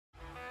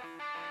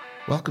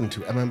Welcome to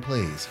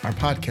Plays, our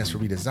podcast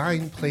where we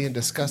design, play, and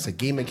discuss a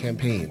game and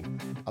campaign.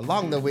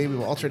 Along the way, we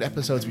will alternate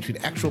episodes between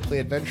actual play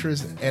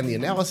adventures and the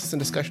analysis and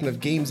discussion of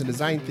games and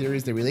design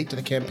theories that relate to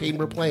the campaign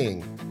we're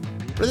playing.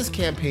 For this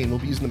campaign, we'll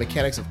be using the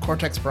mechanics of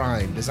CotS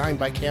Prime, designed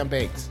by Cam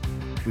Banks.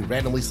 We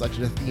randomly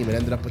selected a theme and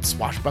ended up with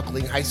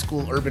swashbuckling high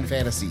school urban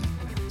fantasy.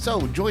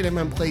 So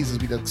join Plays as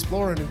we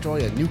explore and enjoy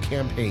a new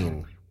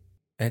campaign.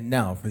 And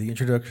now for the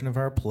introduction of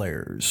our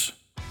players.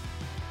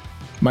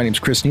 My name's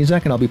Chris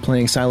Nizak, and I'll be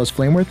playing Silas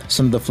Flameworth,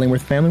 son of the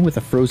Flameworth family with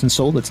a frozen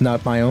soul that's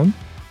not my own.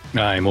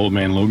 I'm Old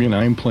Man Logan.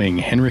 I'm playing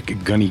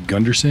Henrik Gunny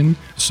Gunderson,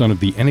 son of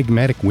the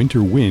enigmatic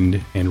Winter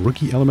Wind and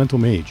rookie elemental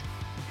mage.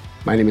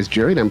 My name is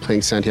Jerry, and I'm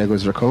playing Santiago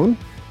Zircon.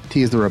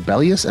 He is the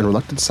rebellious and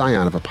reluctant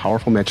scion of a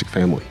powerful magic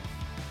family.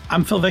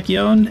 I'm Phil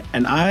Vecchione,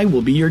 and I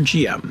will be your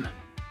GM.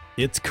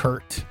 It's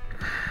Kurt.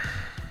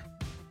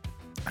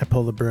 I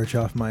pull the brooch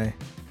off my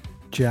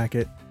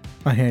jacket.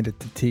 I hand it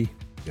to T.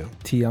 Yeah.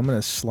 T, I'm going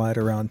to slide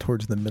around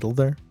towards the middle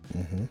there.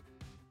 Mm-hmm.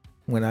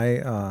 When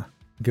I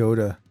go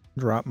to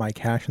drop my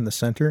cash in the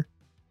center,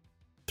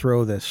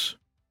 throw this.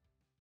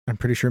 I'm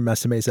pretty sure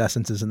Mesame's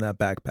essence is in that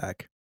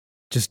backpack.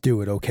 Just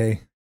do it,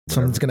 okay?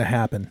 Something's going to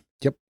happen.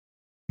 Yep.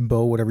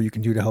 Bo, whatever you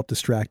can do to help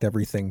distract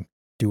everything,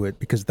 do it,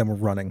 because then we're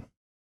running.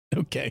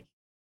 Okay.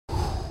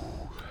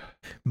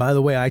 By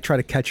the way, I try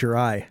to catch your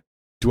eye.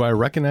 Do I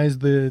recognize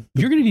the...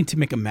 You're going to need to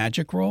make a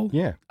magic roll.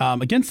 Yeah.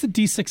 Against the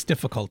D6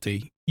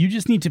 difficulty, you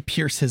just need to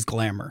pierce his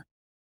glamour.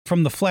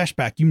 From the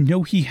flashback, you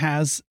know he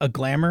has a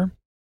glamour,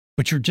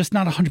 but you're just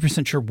not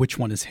 100% sure which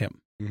one is him.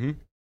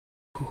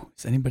 Mm-hmm.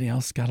 Has anybody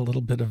else got a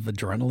little bit of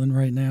adrenaline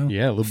right now?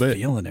 Yeah, a little bit.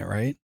 Feeling it,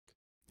 right?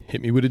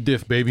 Hit me with a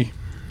diff, baby.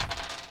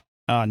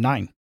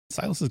 9.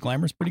 Silas's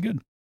glamour is pretty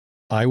good.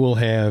 I will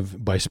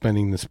have, by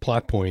spending this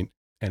plot point,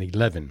 an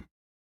 11.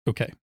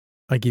 Okay.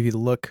 I give you the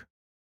look,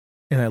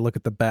 and I look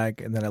at the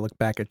bag, and then I look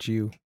back at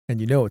you, and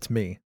you know it's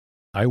me.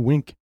 I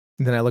wink.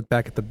 And then I look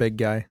back at the big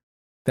guy.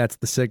 That's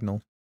the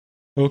signal.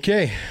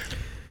 Okay.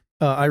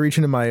 I reach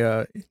into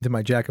my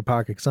jacket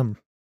pocket because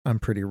I'm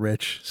pretty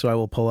rich, so I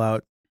will pull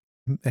out,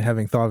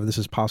 having thought of this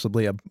as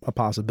possibly a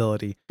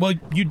possibility. Well,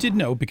 you did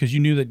know because you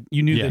knew that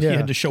he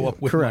had to show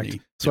up with correct.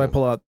 money. So I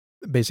pull out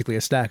basically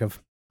a stack of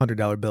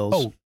 $100 bills.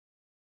 Oh,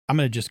 I'm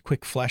going to just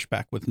quick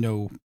flashback with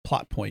no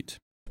plot point.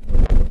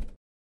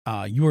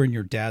 You are in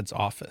your dad's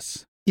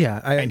office. Yeah.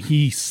 And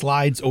he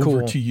slides over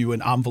Cool. to you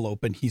an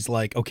envelope and he's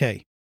like,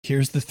 okay,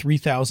 here's the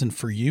 3,000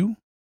 for you.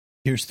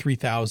 Here's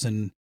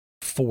 3,000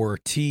 for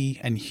T,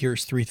 and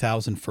here's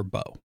 3,000 for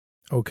Bo.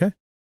 Okay.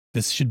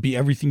 This should be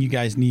everything you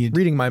guys need.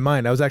 Reading my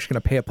mind, I was actually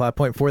going to pay a plot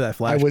point for that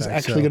flashback. I was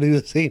actually going to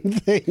do the same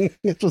thing.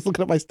 Just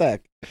looking at my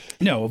stack.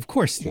 No, of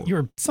course,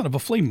 you're a son of a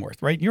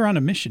Flameworth, right? You're on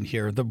a mission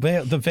here. The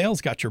Veil's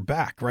got your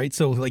back, right?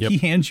 So like He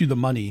hands you the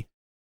money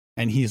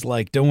and he's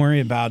like, don't worry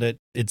about it.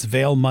 It's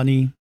Veil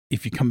money.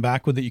 If you come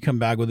back with it, you come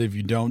back with it. If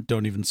you don't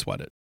even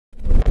sweat it.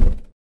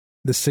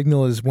 The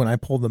signal is when I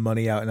pull the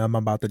money out and I'm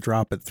about to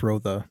drop it, throw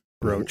the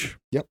brooch.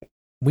 Yep.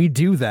 We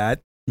do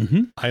that.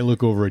 Mm-hmm. I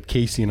look over at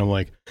Casey and I'm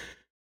like,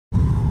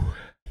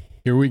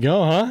 here we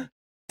go, huh?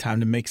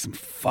 Time to make some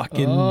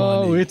fucking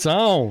money. Oh, it's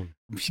on.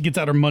 She gets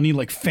out her money,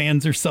 like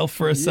fans herself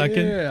for a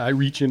second. Yeah, I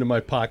reach into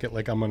my pocket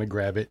like I'm going to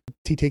grab it.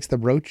 T takes the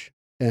brooch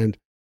and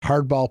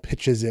hardball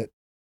pitches it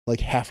like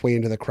halfway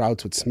into the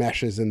crowd so it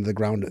smashes into the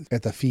ground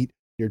at the feet.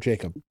 You're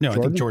Jacob. No, I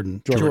think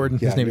Jordan. Jordan.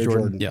 His name's you're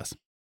Jordan. Yes.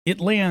 It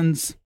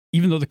lands,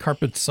 even though the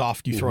carpet's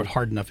soft, you throw it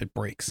hard enough, it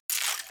breaks.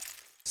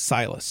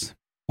 Silas,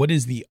 what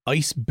is the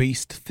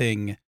ice-based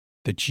thing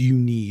that you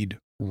need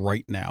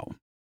right now?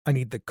 I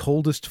need the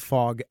coldest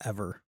fog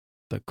ever.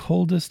 The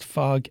coldest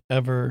fog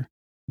ever,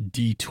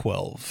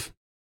 D12.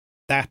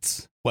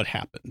 That's what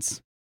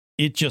happens.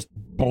 It just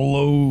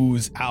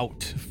blows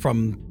out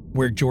from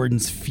where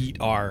Jordan's feet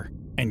are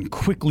and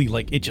quickly,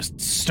 like, it just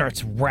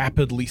starts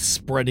rapidly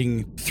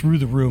spreading through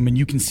the room, and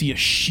you can see a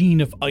sheen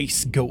of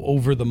ice go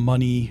over the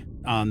money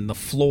on the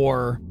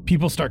floor.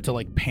 People start to,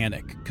 like,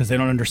 panic because they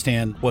don't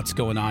understand what's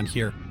going on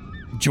here.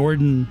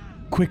 Jordan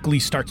quickly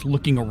starts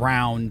looking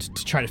around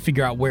to try to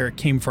figure out where it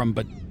came from,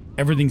 but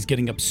everything's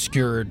getting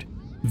obscured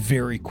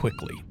very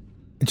quickly.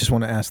 I just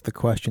want to ask the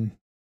question.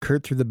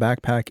 Kurt threw the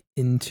backpack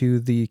into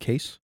the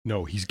case?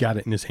 No, he's got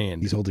it in his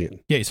hand. He's holding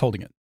it. Yeah, he's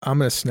holding it. I'm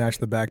going to snatch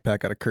the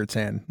backpack out of Kurt's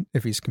hand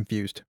if he's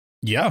confused.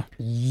 Yeah.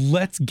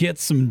 Let's get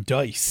some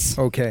dice.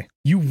 Okay.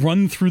 You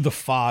run through the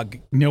fog,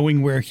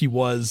 knowing where he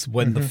was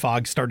when the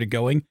fog started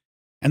going.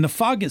 And the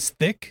fog is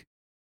thick,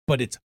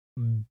 but it's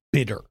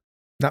bitter.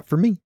 Not for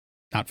me.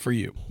 Not for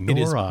you. Nor it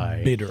is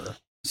I. bitter.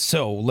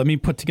 So let me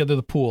put together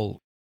the pool.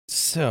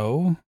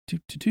 So,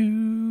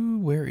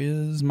 where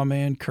is my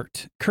man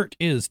Kurt? Kurt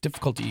is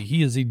difficulty.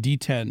 He is a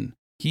D10.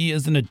 He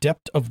is an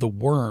adept of the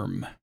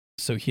worm.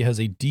 So he has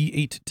a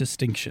D8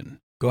 distinction.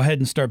 Go ahead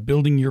and start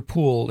building your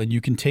pool, and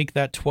you can take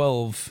that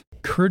 12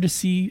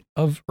 courtesy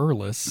of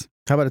Erlis.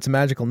 How about it's a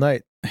magical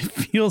night? It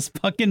feels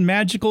fucking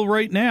magical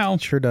right now.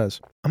 It sure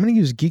does. I'm going to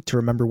use Geek to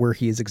remember where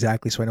he is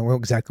exactly so I know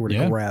exactly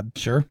where to grab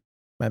Sure.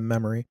 my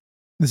memory.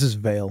 This is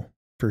Veil,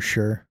 for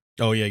sure.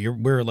 Oh, yeah.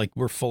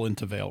 We're full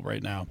into Veil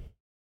right now.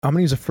 I'm going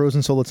to use a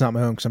frozen soul that's not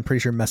my own because I'm pretty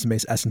sure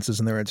Messime's essence is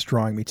in there and it's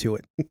drawing me to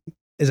it.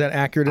 Is that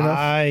accurate enough?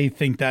 I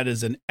think that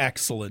is an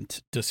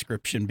excellent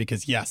description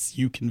because, yes,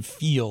 you can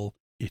feel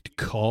It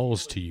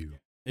calls to you.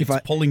 it's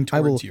pulling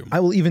towards you. I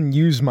will even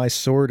use my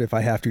sword if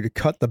I have to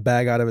cut the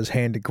bag out of his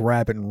hand to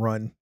grab it and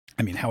run.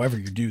 I mean, however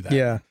you do that.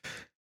 Yeah.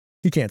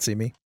 He can't see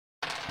me.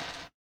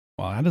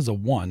 Well, that is a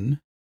 1,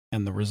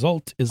 and the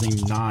result is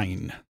a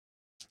 9.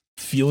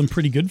 Feeling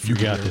pretty good for you.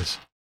 You got here. this.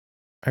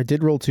 I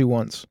did roll 2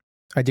 once.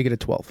 I did get a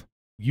 12.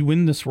 You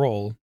win this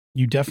roll.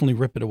 You definitely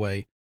rip it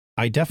away.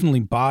 I definitely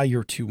buy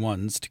your 2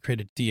 1s to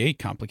create a D8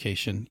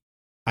 complication.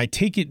 I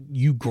take it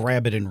you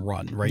grab it and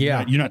run, right?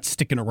 Yeah. You're not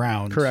sticking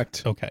around.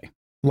 Correct. Okay.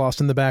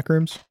 Lost in the back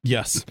rooms.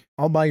 Yes.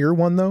 I'll buy your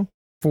one, though,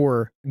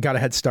 for got a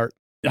head start.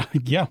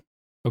 Yeah.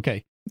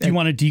 Okay. Do you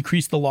want to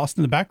decrease the lost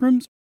in the back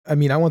rooms? I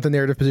mean, I want the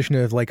narrative position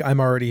of, like, I'm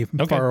already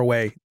far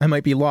away. I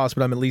might be lost,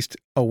 but I'm at least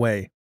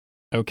away.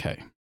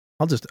 Okay.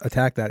 I'll just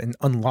attack that and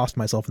unlost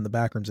myself in the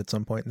back rooms at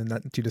some point in the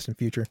not too distant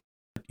future.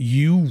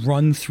 You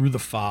run through the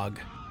fog,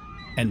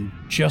 and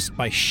just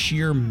by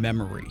sheer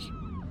memory,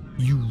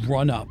 you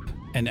run up,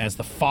 and as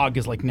the fog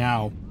is like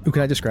now... Ooh,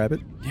 can I describe it?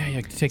 Yeah,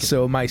 take it.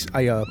 So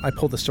I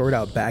pull the sword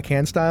out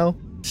backhand style,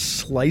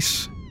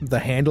 slice the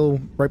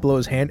handle right below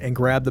his hand, and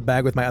grab the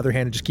bag with my other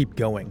hand and just keep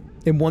going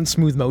in one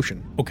smooth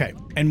motion. Okay.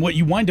 And what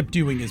you wind up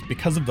doing is,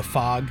 because of the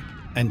fog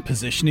and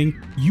positioning,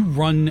 you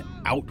run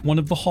out one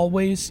of the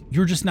hallways.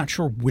 You're just not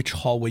sure which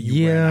hallway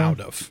you ran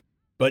out of.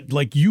 But,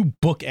 like, you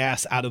book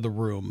ass out of the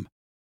room,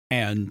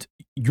 and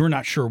you're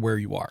not sure where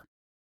you are.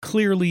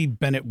 Clearly,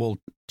 Bennett will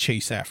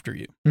chase after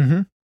you.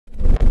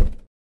 Mm-hmm.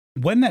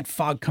 When that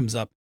fog comes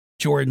up,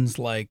 Jordan's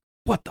like,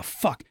 what the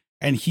fuck?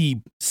 And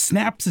he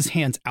snaps his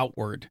hands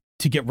outward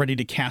to get ready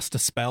to cast a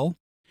spell.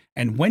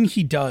 And when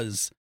he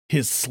does,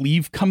 his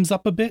sleeve comes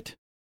up a bit,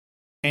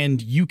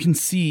 and you can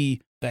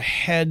see the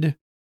head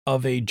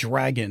of a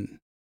dragon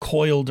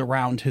coiled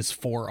around his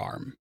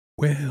forearm.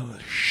 Well,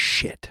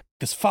 shit.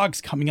 This fog's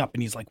coming up,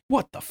 and he's like,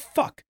 what the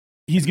fuck?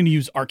 He's going to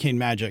use arcane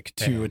magic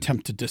to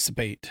attempt to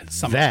dissipate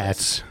some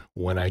That's of this.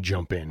 when I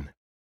jump in.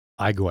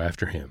 I go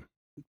after him.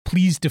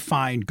 Please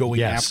define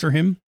going after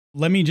him.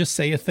 Let me just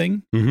say a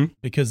thing,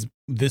 because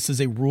this is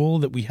a rule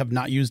that we have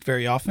not used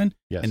very often,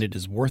 and it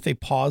is worth a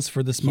pause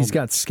for this moment. He's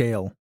got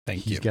scale.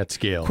 Thank you. He's got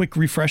scale. Quick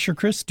refresher,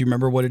 Chris. Do you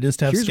remember what it is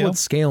to have Here's scale? what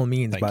scale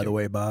means, by the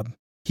way, Bob.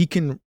 He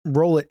can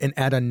roll it and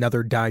add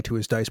another die to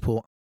his dice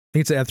pool. I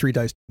think it's to add 3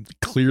 dice.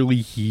 Clearly,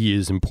 he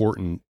is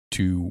important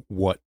to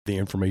what the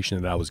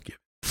information that I was given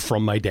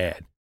from my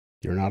dad.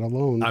 You're not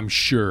alone. I'm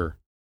sure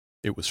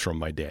it was from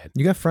my dad.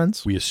 You got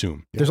friends? We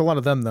assume. There's a lot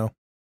of them, though.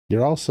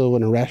 You're also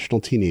an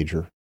irrational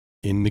teenager.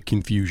 In the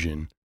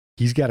confusion,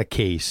 he's got a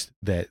case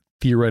that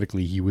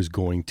theoretically he was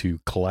going to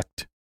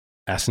collect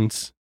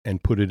essence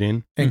and put it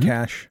in. And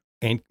cash.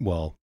 And,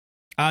 well...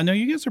 no,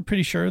 you guys are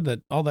pretty sure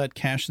that all that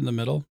cash in the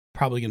middle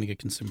probably going to get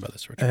consumed by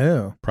this ritual.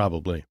 Oh.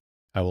 Probably.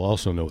 I will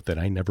also note that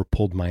I never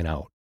pulled mine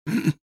out.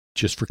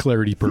 Just for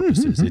clarity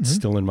purposes, it's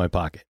still in my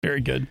pocket.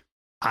 Very good.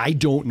 I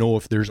don't know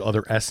if there's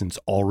other essence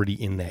already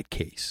in that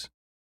case.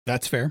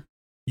 That's fair.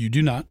 You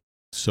do not.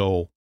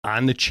 So,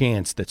 on the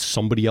chance that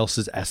somebody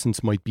else's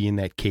essence might be in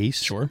that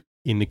case, Sure.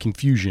 in the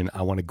confusion,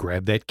 I want to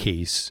grab that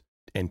case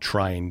and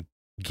try and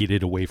get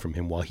it away from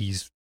him while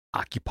he's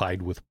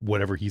occupied with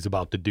whatever he's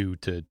about to do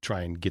to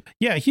try and get...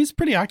 Yeah, he's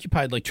pretty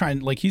occupied,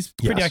 he's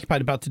pretty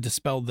occupied about to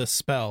dispel this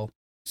spell.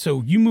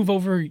 So you move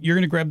over, you're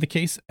going to grab the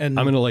case, and...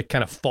 I'm going to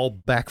kind of fall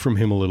back from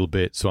him a little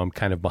bit, so I'm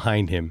kind of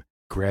behind him,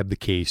 grab the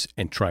case,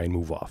 and try and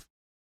move off.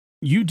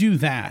 You do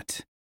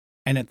that,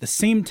 and at the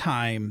same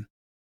time,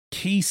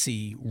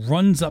 Casey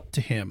runs up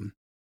to him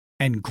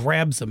and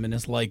grabs him and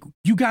is like,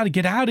 you got to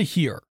get out of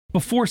here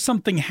before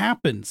something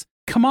happens.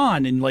 Come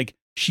on. And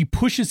she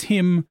pushes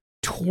him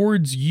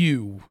towards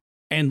you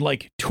and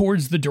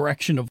towards the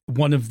direction of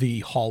one of the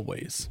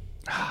hallways.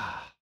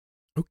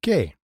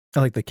 Okay.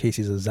 I like that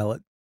Casey's a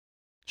zealot.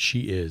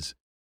 She is.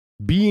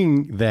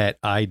 Being that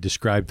I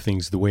described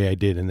things the way I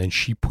did and then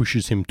she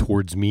pushes him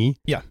towards me.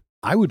 Yeah.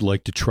 I would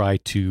like to try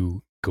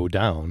to go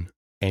down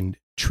and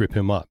trip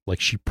him up. Like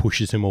she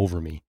pushes him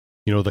over me.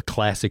 You know, the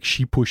classic,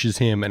 she pushes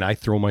him and I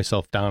throw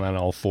myself down on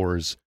all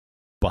fours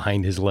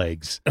behind his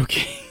legs.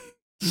 Okay.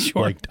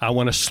 Sure. I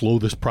want to slow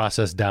this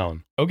process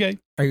down. Okay.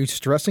 Are you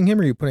stressing him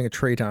or are you putting a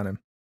trait on him?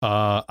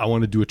 I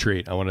want to do a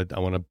trait. I want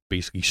to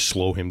basically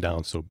slow him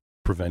down. So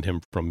prevent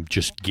him from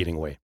just getting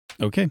away.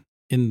 Okay.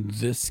 In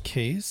this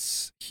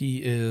case,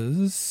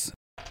 he's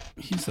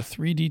a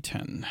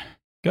 3d10.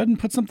 Go ahead and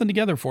put something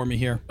together for me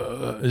here.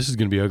 This is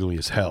going to be ugly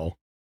as hell.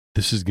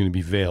 This is going to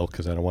be veil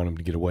because I don't want him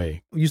to get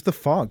away. Use the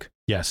fog.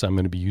 Yes, I'm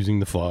going to be using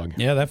the fog.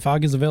 Yeah, that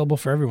fog is available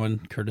for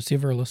everyone, courtesy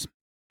of Erlis.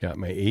 Got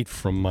my 8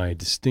 from my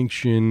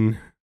distinction.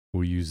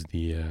 We'll use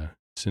the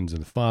sins of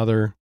the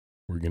father.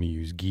 We're going to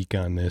use geek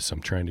on this. I'm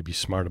trying to be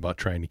smart about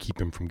trying to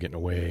keep him from getting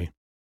away.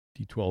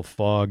 D12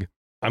 fog.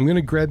 I'm going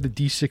to grab the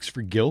D6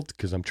 for guilt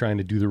because I'm trying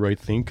to do the right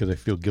thing because I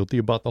feel guilty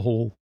about the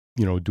whole,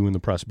 doing the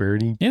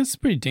prosperity. Yeah, it's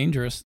pretty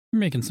dangerous. You're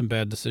making some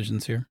bad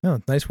decisions here.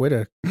 Oh, nice way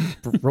to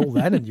roll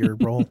that into your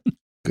roll.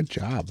 Good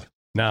job.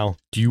 Now,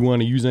 do you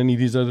want to use any of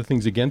these other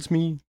things against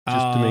me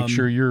just to make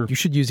sure you're... You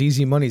should use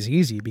easy money's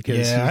easy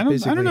because I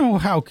don't know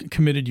how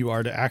committed you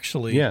are to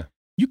actually... Yeah.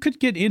 You could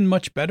get in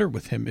much better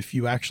with him if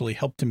you actually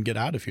helped him get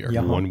out of here.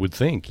 Yeah. One would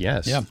think,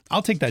 yes. Yeah,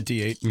 I'll take that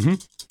D8.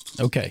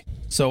 Mm-hmm. Okay,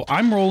 so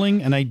I'm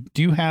rolling, and I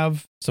do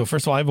have... So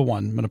first of all, I have a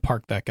 1. I'm going to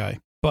park that guy.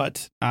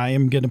 But I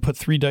am going to put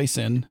 3 dice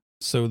in.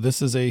 So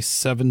this is a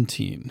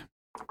 17.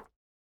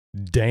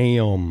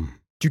 Damn.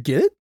 Did you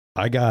get it?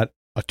 I got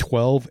a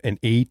 12, an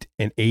 8,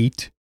 an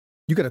 8.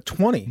 You got a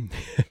 20.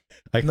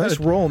 Nice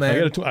got roll,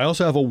 man. I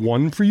also have a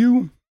 1 for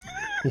you.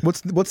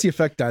 What's the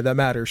effect die that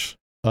matters?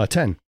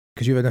 10.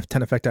 Because you have a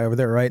 10 effect die over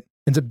there, right?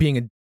 Ends up being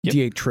a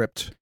D8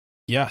 tripped.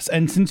 Yes,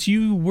 and since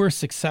you were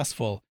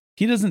successful,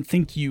 he doesn't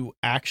think you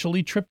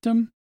actually tripped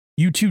him.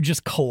 You two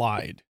just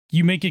collide.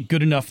 You make it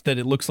good enough that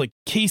it looks like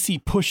Casey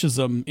pushes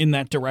him in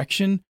that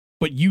direction,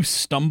 but you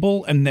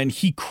stumble, and then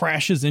he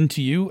crashes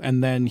into you,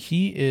 and then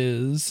he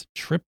is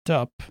tripped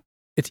up.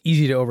 It's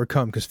easy to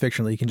overcome because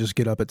fictionally you can just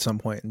get up at some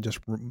point and just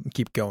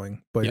keep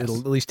going. But Yes. it'll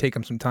at least take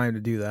him some time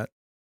to do that.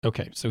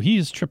 Okay, so he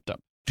is tripped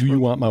up. Do you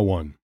want my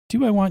 1?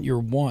 Do I want your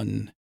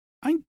 1?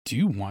 I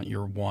do want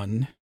your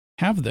 1.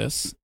 Have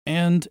this.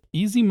 And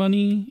easy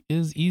money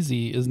is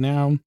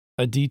now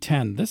a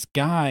D10. This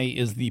guy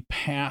is the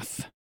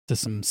path to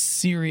some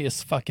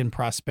serious fucking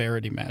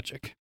prosperity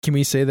magic. Can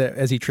we say that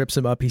as he trips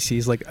him up, he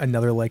sees like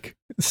another like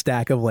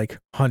stack of like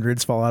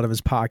hundreds fall out of his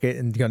pocket,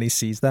 and Gunny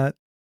sees that?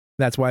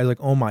 That's why he's like,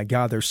 oh my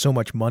God, there's so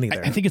much money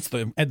there. I think it's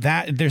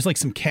there's like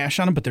some cash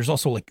on him, but there's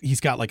also like,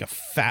 he's got like a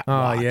fat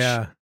watch. Oh,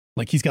 yeah.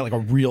 Like he's got like a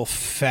real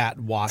fat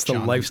watch. It's the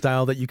on him.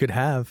 lifestyle that you could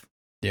have.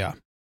 Yeah.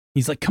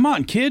 He's like, come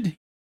on, kid.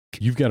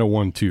 You've got a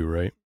 1 too,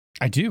 right?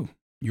 I do.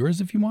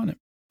 Yours if you want it.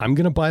 I'm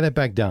going to buy that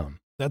back down.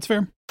 That's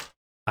fair.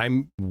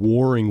 I'm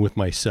warring with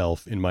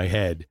myself in my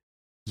head.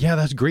 Yeah,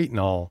 that's great and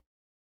all.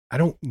 I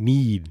don't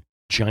need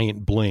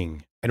giant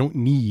bling. I don't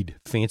need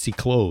fancy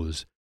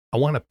clothes. I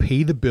want to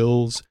pay the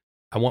bills.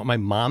 I want my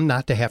mom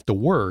not to have to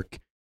work,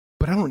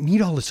 but I don't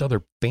need all this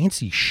other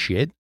fancy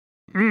shit.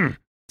 It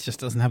just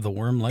doesn't have the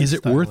worm lifestyle. Is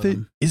it worth in it?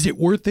 him. Is it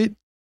worth it?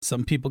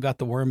 Some people got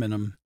the worm in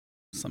them.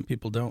 Some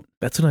people don't.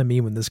 That's what I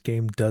mean when this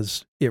game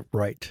does it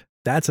right.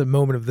 That's a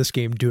moment of this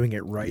game doing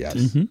it right. Yes.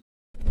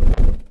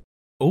 Mm-hmm.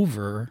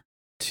 Over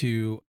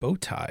to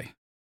Bowtie.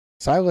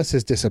 Silas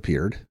has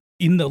disappeared.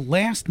 In the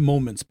last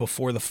moments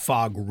before the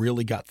fog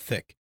really got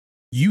thick,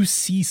 you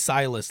see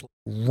Silas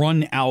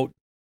run out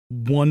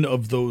one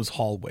of those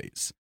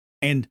hallways,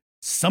 and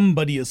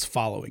somebody is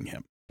following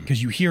him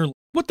because you hear,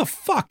 what the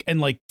fuck? And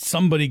like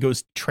somebody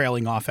goes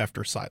trailing off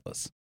after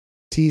Silas.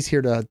 T's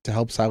here to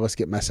help Silas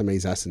get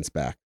Mesame's essence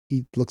back.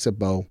 He looks at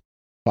Bo,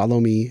 follow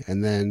me,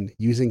 and then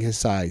using his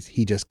size,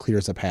 he just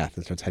clears a path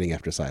and starts heading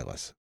after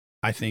Silas.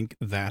 I think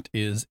that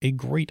is a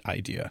great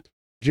idea.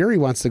 Jerry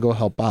wants to go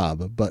help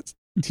Bob, but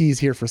T's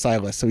here for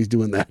Silas, so he's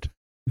doing that.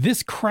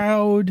 This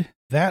crowd,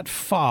 that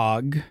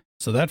fog,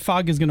 so that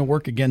fog is going to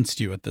work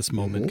against you at this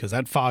moment because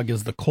that fog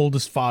is the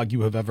coldest fog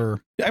you have ever,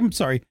 I'm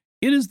sorry,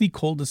 it is the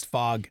coldest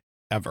fog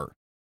ever.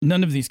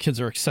 None of these kids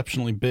are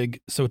exceptionally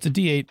big, so it's a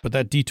D8, but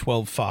that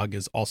D12 fog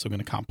is also going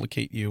to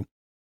complicate you.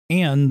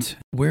 And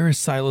where is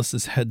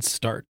Silas's head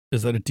start?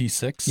 Is that a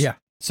D6? Yeah.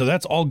 So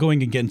that's all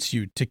going against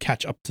you to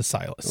catch up to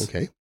Silas.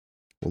 Okay.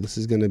 Well, this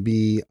is going to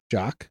be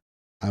Jock.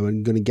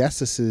 I'm going to guess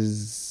this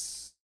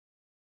is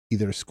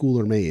either a school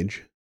or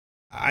mage.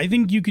 I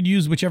think you could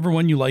use whichever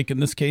one you like in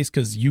this case,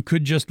 because you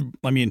could just,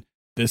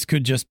 this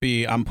could just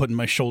be, I'm putting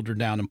my shoulder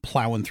down and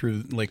plowing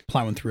through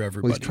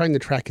everybody. Well, he's trying to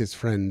track his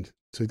friend,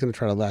 so he's going to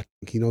try to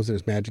he knows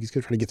there's magic. He's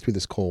going to try to get through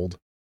this cold.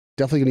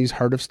 Definitely going to use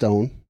Heart of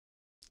Stone.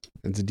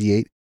 It's a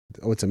D8.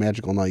 Oh, it's a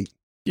magical night.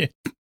 Yeah,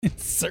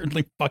 it's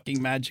certainly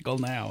fucking magical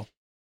now.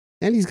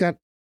 And he's got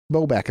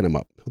Bo backing him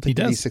up. He'll take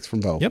the does. D6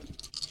 from Bo. Yep.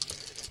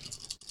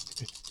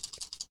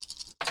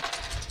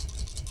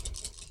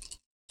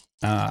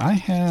 I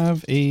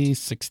have a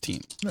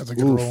 16. That's a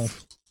good roll.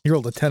 You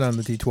rolled a 10 on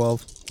the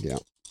D12. Yeah.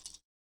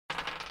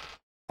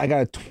 I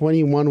got a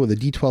 21 with a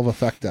D12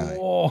 effect die.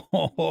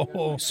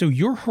 Whoa. So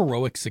your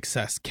heroic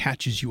success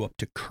catches you up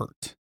to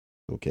Kurt.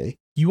 Okay.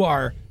 You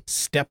are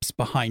steps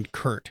behind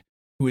Kurt,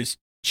 who is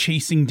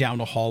chasing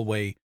down a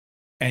hallway,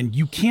 and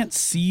you can't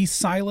see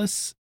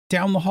Silas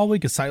down the hallway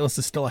because Silas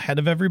is still ahead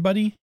of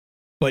everybody,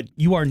 but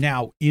you are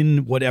now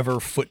in whatever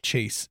foot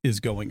chase is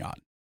going on.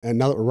 And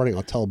now that we're running,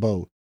 I'll tell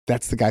Bo,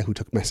 that's the guy who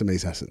took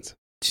Mesame's essence.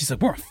 She's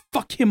like, we're gonna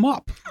fuck him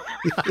up.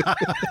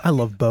 I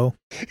love Bo.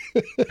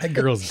 That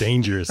girl's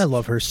dangerous. I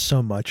love her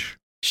so much.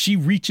 She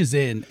reaches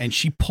in and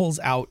she pulls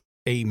out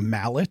a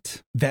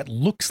mallet that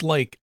looks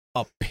like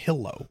a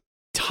pillow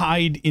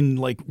tied in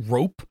like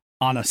rope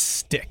on a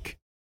stick.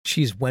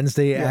 She's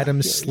Wednesday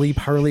Addams Sleep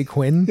Harley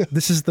Quinn.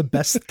 This is the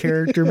best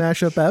character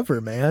mashup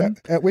ever, man.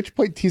 At which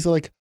point T's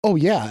like, oh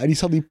yeah, and he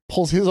suddenly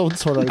pulls his own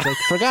sword out. He's like,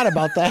 forgot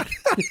about that.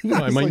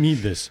 I might need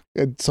this.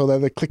 And so then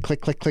the click,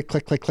 click, click, click,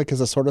 click, click, click as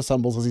the sword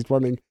assembles as he's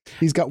running.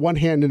 He's got one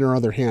hand in her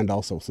other hand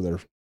also, so they're...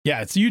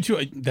 Yeah, it's you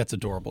two. That's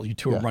adorable. You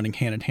two are running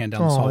hand in hand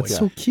down this Oh, hallway. it's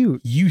so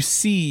cute. You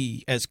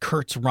see, as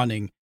Kurt's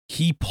running,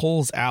 he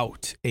pulls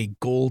out a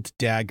gold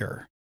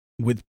dagger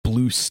with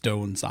blue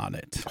stones on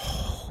it.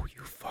 Oh,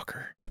 you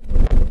fucker.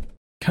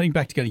 Cutting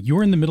back together,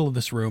 you're in the middle of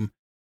this room.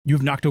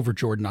 You've knocked over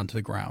Jordan onto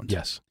the ground.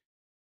 Yes.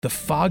 The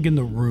fog in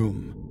the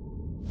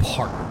room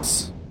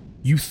parts.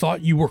 You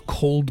thought you were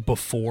cold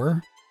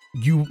before.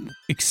 You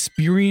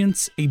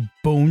experience a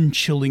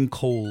bone-chilling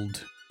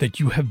cold that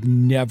you have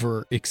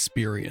never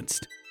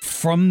experienced.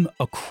 From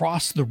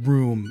across the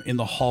room in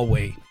the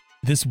hallway,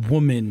 this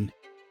woman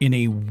in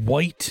a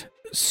white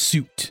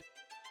suit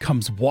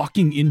comes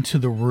walking into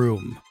the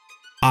room.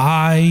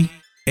 I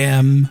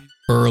am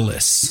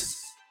Erlis.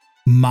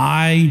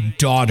 My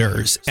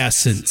daughter's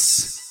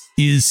essence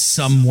is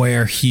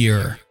somewhere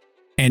here,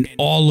 and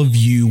all of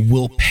you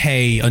will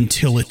pay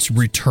until it's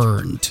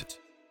returned.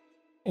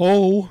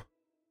 Oh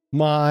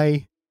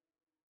my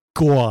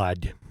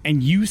God.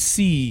 And you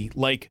see,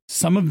 like,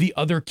 some of the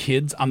other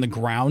kids on the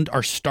ground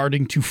are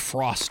starting to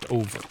frost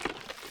over.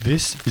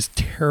 This is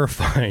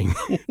terrifying.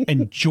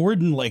 And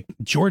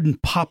Jordan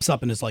pops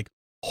up and is like,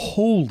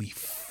 holy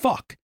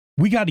fuck,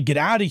 we got to get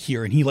out of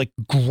here. And he, like,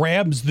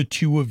 grabs the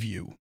two of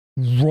you.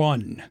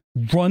 Run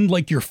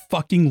like your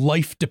fucking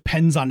life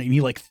depends on it. And he,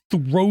 like,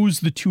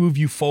 throws the two of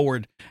you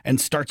forward and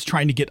starts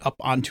trying to get up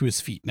onto his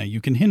feet. Now, you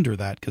can hinder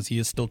that because he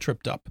is still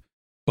tripped up,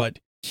 but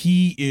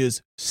he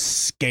is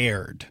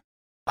scared.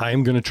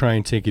 I'm going to try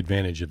and take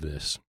advantage of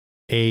this.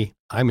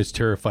 I'm as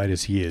terrified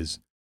as he is,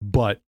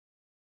 but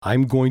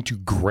I'm going to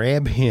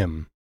grab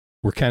him.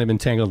 We're kind of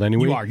entangled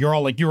anyway. You are.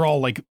 You're all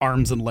like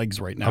arms and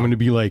legs right now. I'm going to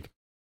be like,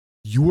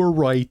 you are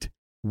right.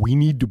 We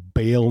need to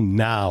bail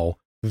now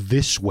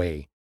this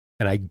way.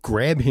 And I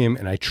grab him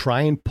and I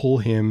try and pull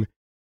him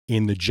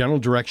in the general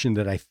direction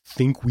that I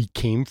think we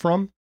came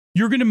from.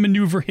 You're going to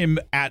maneuver him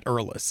at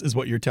Erlis, is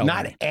what you're telling me.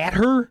 Not at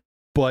her,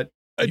 but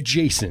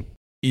adjacent.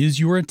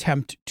 Is your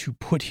attempt to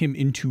put him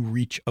into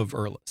reach of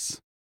Erlis?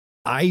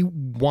 I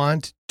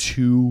want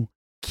to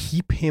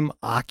keep him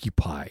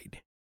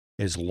occupied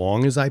as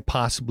long as I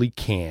possibly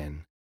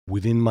can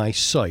within my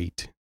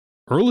sight.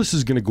 Erlis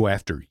is going to go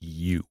after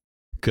you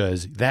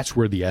because that's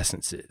where the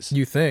essence is.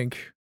 You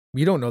think?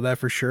 You don't know that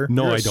for sure.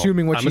 No, You're I don't.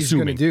 assuming what I'm she's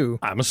going to do.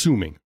 I'm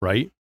assuming,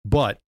 right?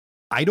 But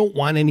I don't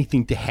want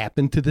anything to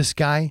happen to this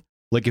guy.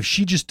 Like if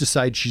she just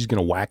decides she's going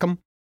to whack him.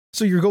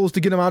 So your goal is to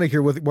get him out of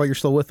here while you're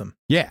still with him.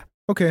 Yeah.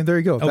 Okay, there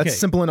you go. Okay. That's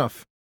simple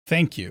enough.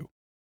 Thank you.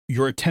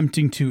 You're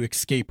attempting to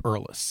escape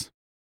Erlis.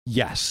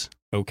 Yes.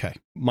 Okay.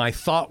 My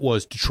thought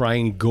was to try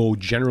and go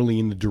generally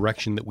in the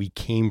direction that we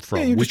came from.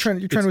 Yeah, you're trying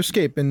to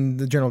escape in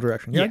the general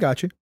direction. Yeah, I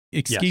got you.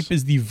 Escape Yes.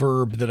 is the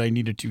verb that I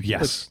needed to hear.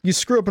 Yes. You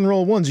screw up and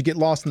roll ones, you get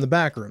lost in the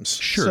back rooms.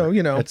 Sure. So,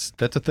 you know.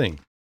 That's a thing.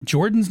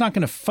 Jordan's not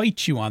going to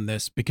fight you on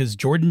this because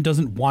Jordan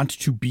doesn't want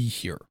to be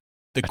here.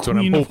 The That's what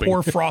I'm Queen of hoping.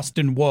 Hoarfrost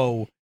and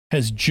Woe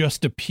has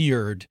just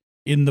appeared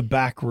in the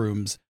back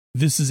rooms.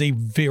 This is a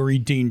very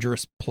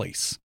dangerous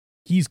place.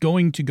 He's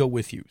going to go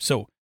with you.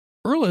 So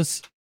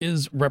Erlis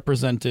is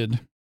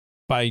represented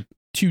by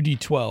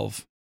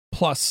 2d12,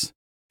 plus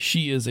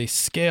she is a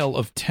scale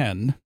of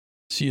 10.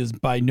 She is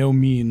by no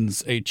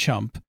means a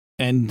chump,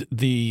 and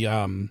the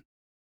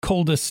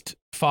coldest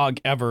fog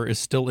ever is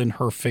still in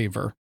her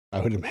favor. I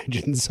would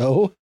imagine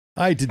so.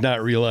 I did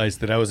not realize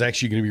that I was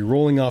actually going to be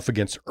rolling off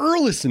against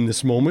Erlis in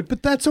this moment,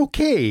 but that's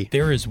okay.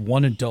 There is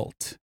one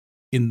adult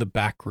in the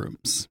back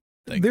rooms.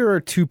 There are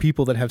two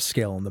people that have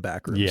scale in the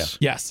back rooms. Yeah.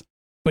 Yes,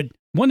 but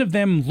one of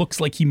them looks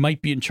like he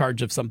might be in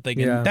charge of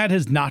something, and that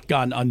has not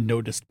gone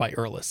unnoticed by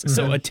Erlis.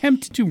 So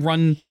attempt to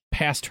run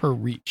past her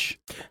reach.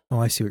 Oh,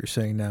 I see what you're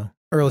saying now.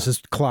 Erlis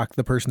has clocked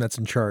the person that's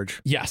in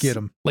charge. Yes. Get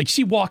him. Like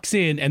she walks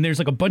in and there's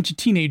like a bunch of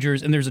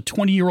teenagers and there's a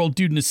 20-year-old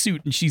dude in a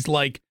suit and she's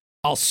like,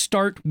 I'll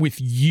start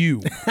with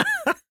you.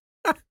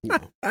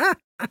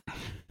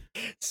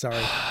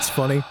 Sorry. It's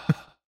funny.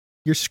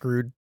 You're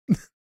screwed.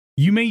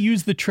 You may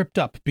use the tripped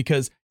up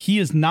because he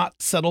is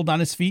not settled on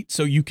his feet,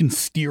 so you can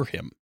steer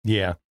him.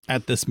 Yeah.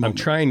 At this I'm moment.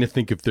 trying to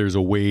think if there's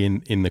a way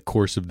in the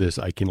course of this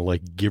I can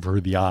like give her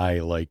the eye,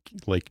 like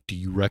do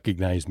you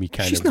recognize me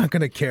kind She's of. not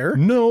going to care.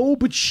 No,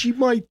 but she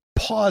might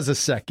pause a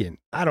second.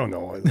 I don't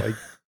know. Like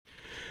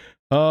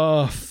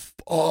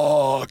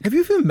fuck. Have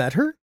you even met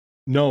her?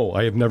 No,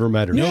 I have never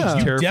met her. Yeah. She's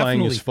You terrifying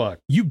definitely- as fuck.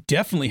 You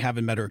definitely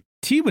haven't met her.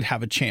 T would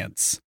have a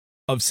chance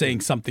of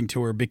saying something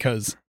to her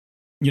because,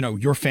 you know,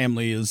 your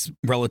family is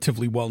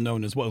relatively well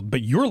known as well,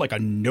 but you're like a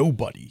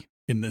nobody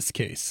in this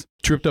case.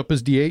 Tripped up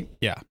as D8?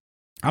 Yeah.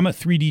 I'm a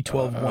 3d12,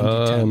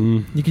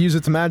 1d10. You can use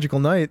it to Magical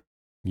Night.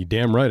 You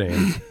damn right I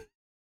am.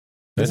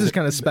 This is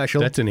kind of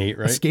special. That's an 8,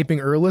 right? Escaping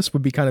Erlis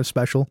would be kind of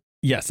special.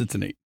 Yes, it's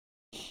an 8.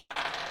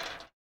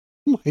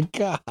 Oh my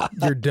God.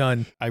 You're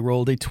done. I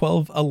rolled a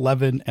 12,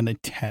 11, and a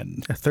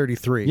 10. A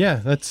 33. Yeah,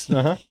 that's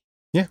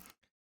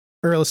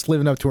Erlis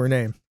living up to her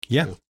name.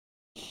 Yeah.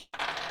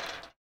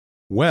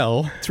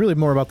 Well, It's really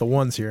more about the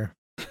ones here.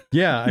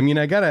 yeah, I mean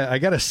I got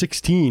a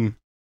 16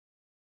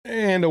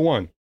 and a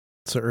 1.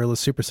 So Erlis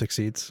super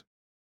succeeds.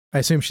 I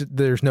assume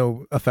there's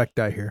no effect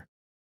die here.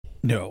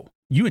 No.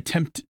 You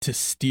attempt to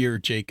steer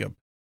Jacob,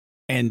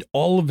 and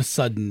all of a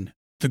sudden,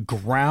 the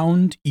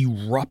ground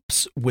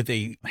erupts with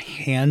a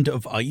hand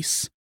of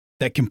ice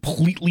that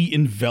completely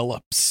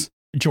envelops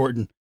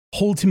Jordan.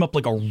 holds him up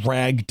like a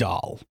rag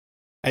doll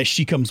as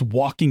she comes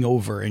walking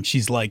over, and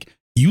she's like,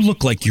 "You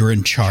look like you're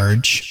in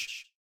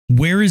charge.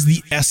 Where is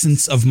the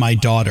essence of my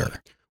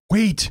daughter?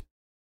 Wait,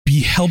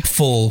 Be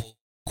helpful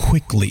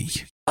quickly."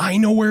 I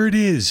know where it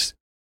is.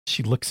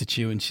 She looks at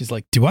you and she's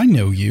like, "Do I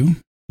know you?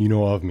 You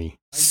know of me.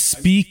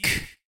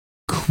 Speak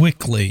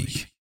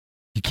quickly."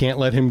 You can't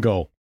let him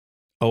go,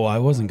 Oh, I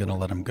wasn't going to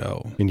let him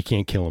go. and you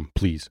can't kill him,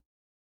 please.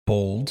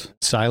 Bold.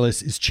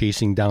 Silas is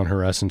chasing down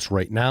her essence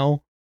right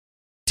now.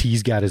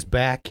 T's got his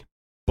back.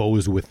 Bo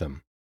is with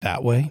him.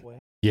 That way.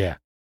 Yeah.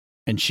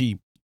 And she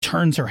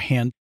turns her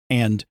hand,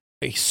 and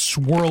a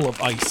swirl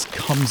of ice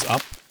comes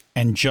up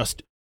and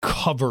just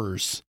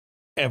covers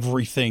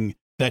everything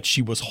that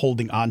she was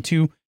holding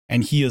onto.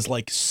 And he is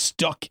like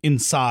stuck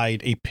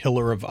inside a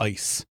pillar of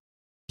ice.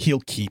 He'll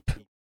keep.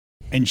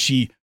 And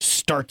she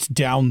starts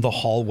down the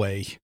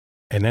hallway.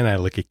 And then I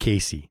look at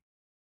Casey.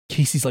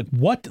 Casey's like,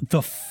 "What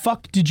the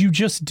fuck did you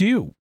just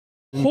do?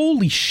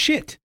 Holy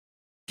shit.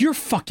 You're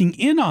fucking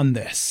in on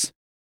this.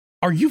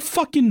 Are you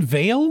fucking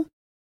Vale?"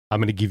 I'm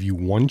going to give you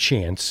one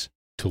chance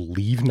to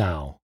leave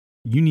now.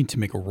 You need to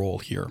make a roll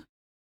here.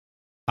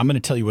 I'm going to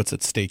tell you what's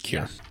at stake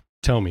here.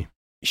 Tell me.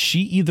 She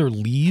either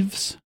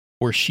leaves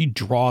or she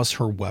draws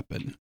her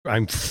weapon.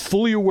 I'm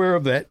fully aware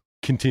of that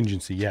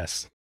contingency,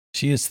 yes.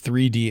 She is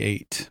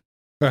 3d8.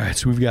 All right,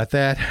 so we've got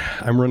that.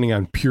 I'm running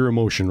on pure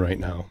emotion right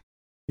now.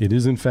 It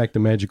is, in fact, a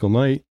magical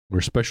night where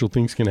special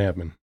things can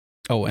happen.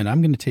 Oh, and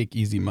I'm going to take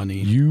easy money.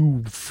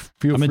 You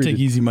feel I'm going to free take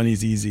easy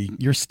money's easy.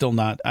 You're still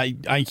not.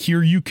 I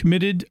hear you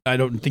committed. I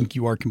don't think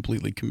you are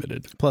completely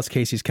committed. Plus,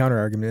 Casey's counter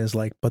argument is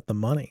like, but the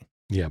money.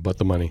 Yeah, but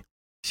the money.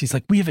 She's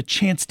like, "We have a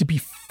chance to be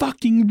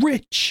fucking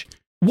rich.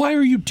 Why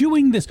are you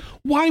doing this?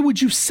 Why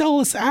would you sell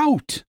us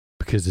out?"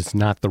 Because it's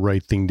not the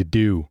right thing to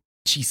do.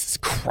 Jesus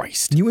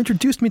Christ. You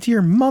introduced me to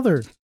your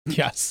mother.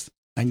 Yes,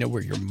 I know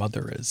where your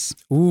mother is.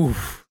 Ooh.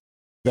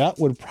 That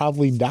would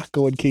probably not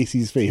go in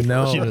Casey's favor.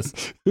 No. She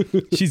does.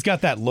 She's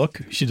got that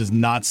look. She does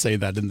not say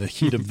that in the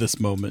heat of this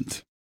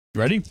moment.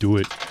 Ready? Do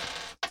it.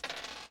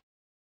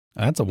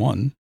 That's a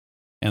 1.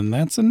 And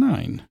that's a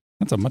 9.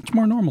 That's a much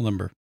more normal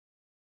number.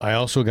 I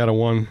also got a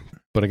 1,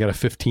 but I got a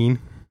 15.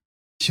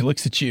 She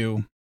looks at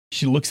you.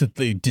 She looks at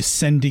the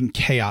descending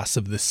chaos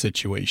of this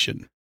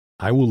situation.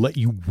 I will let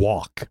you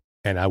walk,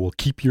 and I will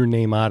keep your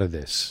name out of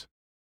this.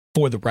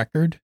 For the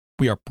record,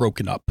 we are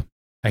broken up.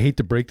 I hate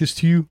to break this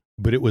to you,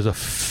 but it was a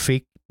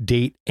fake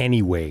date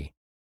anyway.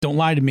 Don't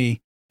lie to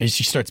me. And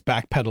she starts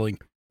backpedaling.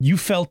 You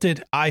felt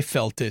it. I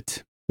felt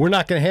it. We're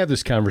not going to have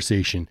this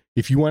conversation.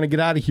 If you want to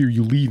get out of here,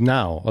 you leave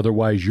now.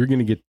 Otherwise, you're going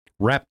to get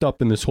wrapped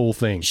up in this whole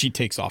thing. She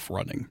takes off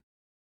running.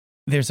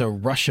 There's a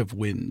rush of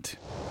wind,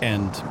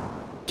 and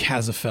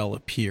Kazafel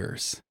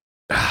appears.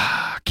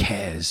 Ah,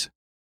 Kaz.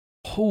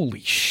 Holy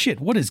shit,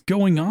 what is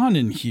going on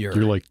in here?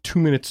 You're like 2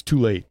 minutes too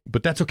late,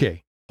 but that's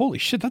okay. Holy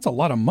shit, that's a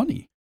lot of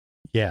money.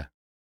 Yeah,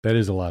 that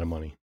is a lot of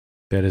money.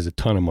 That is a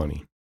ton of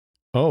money.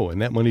 Oh,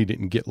 and that money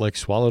didn't get like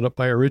swallowed up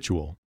by a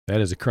ritual. That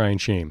is a crying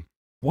shame.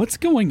 What's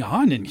going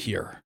on in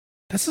here?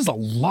 This is a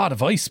lot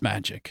of ice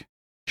magic.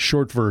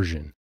 Short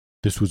version.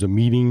 This was a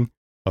meeting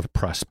of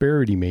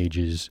prosperity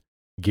mages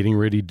getting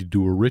ready to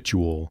do a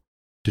ritual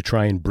to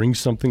try and bring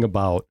something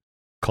about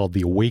called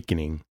the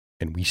Awakening,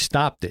 and we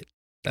stopped it.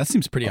 That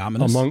seems pretty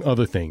ominous. Among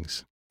other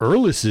things.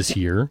 Erlis is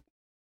here.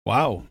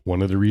 Wow.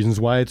 One of the reasons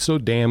why it's so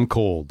damn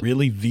cold.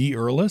 Really, the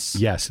Erlis?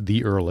 Yes,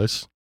 the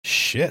Erlis.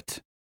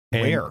 Shit.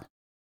 And, Where?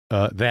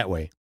 That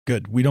way.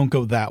 Good. We don't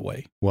go that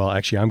way. Well,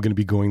 actually, I'm going to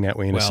be going that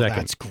way in a second.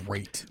 That's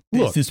great.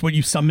 Look, is this what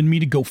you summoned me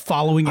to go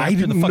following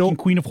after the fucking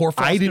Queen of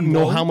Horfrost? I didn't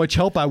know how much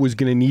help I was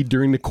going to need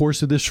during the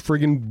course of this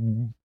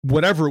friggin'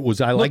 whatever it was.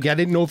 I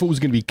didn't know if it was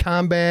going to be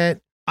combat.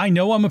 I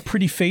know I'm a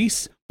pretty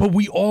face, but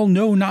we all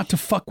know not to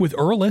fuck with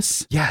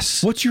Erlis.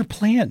 Yes. What's your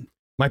plan?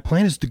 My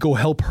plan is to go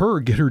help her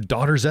get her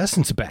daughter's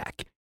essence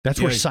back.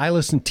 That's where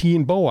Silas and T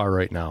and Bo are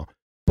right now.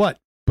 But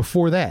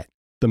before that,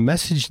 the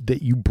message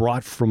that you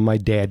brought from my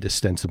dad,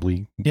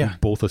 ostensibly, we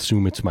both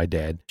assume it's my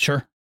dad.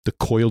 Sure. The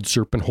coiled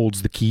serpent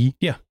holds the key.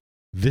 Yeah.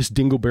 This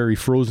dingleberry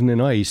frozen in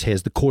ice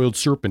has the coiled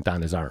serpent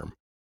on his arm.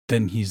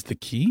 Then he's the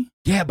key?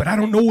 Yeah, but I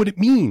don't know what it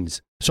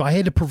means. So I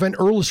had to prevent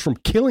Erlis from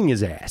killing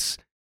his ass.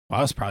 Well,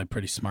 that's probably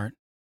pretty smart.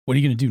 What are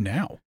you going to do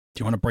now?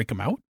 Do you want to break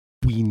him out?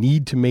 We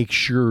need to make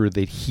sure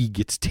that he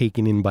gets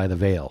taken in by the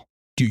veil.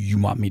 Do you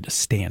want me to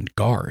stand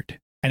guard?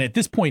 And at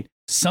this point,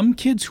 some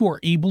kids who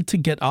are able to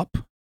get up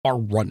are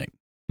running.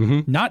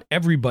 Mm-hmm. Not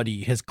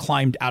everybody has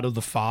climbed out of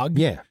the fog.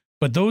 Yeah.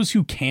 But those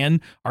who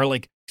can are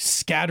like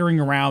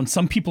scattering around.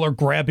 Some people are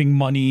grabbing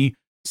money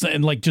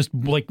and just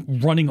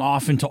running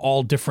off into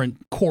all different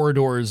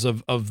corridors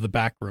of the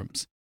back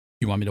rooms.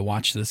 You want me to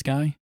watch this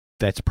guy?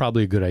 That's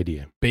probably a good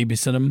idea.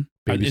 Babysit him?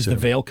 Is the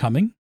veil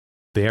coming?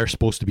 They are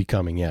supposed to be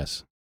coming,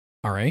 yes.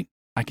 All right.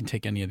 I can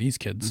take any of these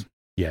kids.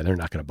 Yeah, they're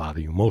not going to bother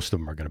you. Most of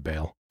them are going to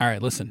bail. All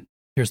right, listen.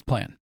 Here's the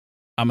plan.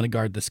 I'm going to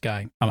guard this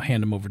guy. I'm going to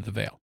hand him over to the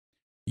veil.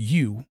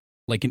 You,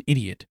 like an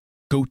idiot,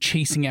 go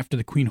chasing after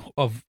the Queen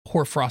of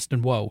Hoarfrost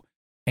and Woe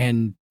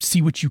and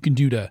see what you can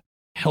do to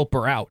help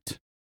her out.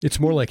 It's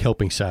more like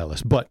helping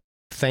Silas, but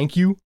thank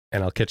you.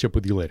 and I'll catch up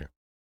with you later.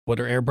 What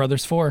are Air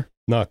Brothers for?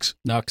 Nux.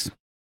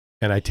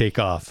 And I take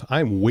off.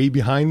 I'm way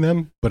behind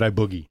them, but I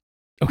boogie.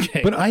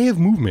 Okay. But I have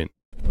movement.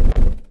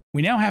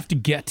 We now have to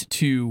get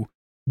to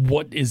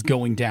what is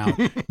going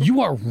down.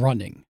 You are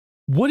running.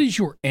 What is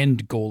your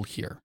end goal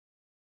here?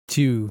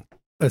 To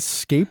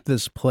escape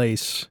this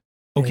place.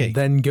 Okay. And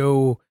then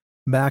go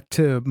back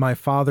to my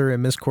father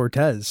and Miss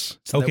Cortez.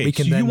 So that we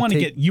can so then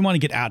you want to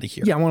get out of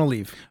here. Yeah, I want to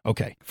leave.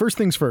 Okay. First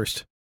things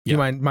first. Do you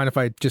mind if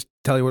I just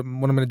tell you what I'm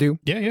going to do?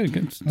 Yeah.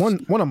 Good.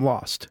 One, I'm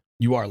lost.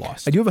 You are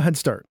lost. I do have a head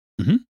start.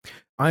 Mm-hmm.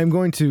 I'm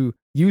going to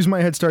use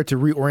my head start to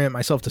reorient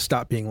myself to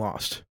stop being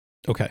lost.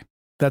 Okay.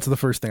 That's the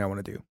first thing I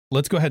want to do.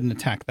 Let's go ahead and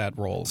attack that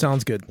roll.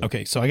 Sounds good.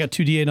 Okay, so I got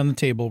 2d8 on the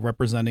table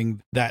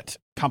representing that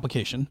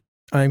complication.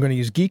 I'm going to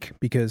use geek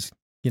because,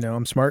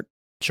 I'm smart.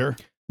 Sure.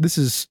 This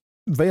is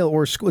Veil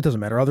or school. It doesn't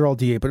matter. They're all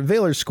D8, but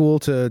Veil or school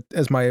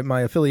as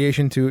my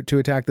affiliation to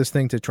attack this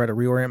thing, to try to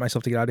reorient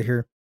myself to get out of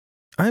here.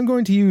 I'm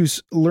going to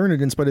use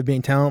Learned in spite of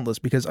being talentless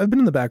because I've been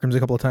in the back rooms a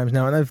couple of times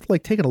now and I've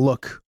taken a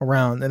look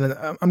around and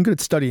I'm good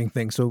at studying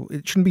things. So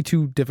it shouldn't be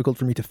too difficult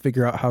for me to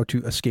figure out how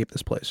to escape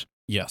this place.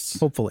 Yes.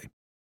 Hopefully.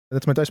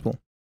 That's my dice pool.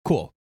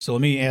 Cool. So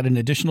let me add an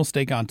additional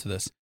stake onto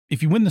this.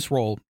 If you win this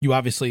roll, you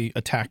obviously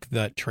attack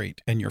that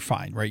trait and you're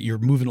fine, right? You're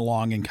moving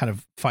along and kind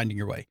of finding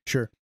your way.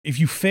 Sure. If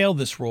you fail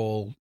this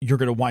roll, you're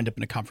going to wind up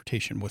in a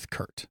confrontation with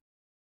Kurt.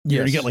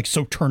 You're Yes. going to get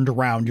so turned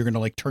around, you're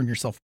going to turn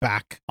yourself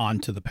back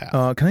onto the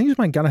path. Can I use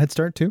my got a head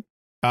start too?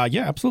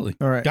 Yeah, absolutely.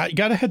 All right.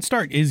 Got a head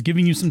start is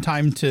giving you some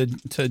time to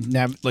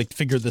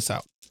figure this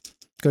out.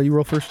 Go, you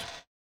roll first.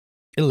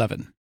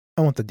 11.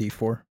 I want the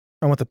D4.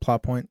 I want the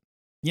plot point.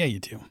 Yeah, you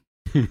do.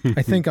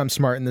 I think I'm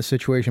smart in this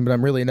situation, but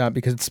I'm really not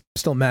because it's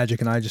still magic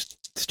and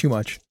it's too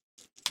much.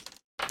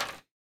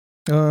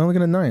 Look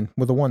at a 9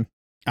 with a 1.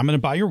 I'm going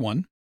to buy your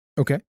 1.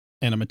 Okay.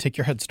 And I'm going to take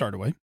your head start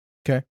away.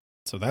 Okay.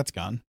 So that's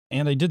gone.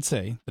 And I did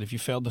say that if you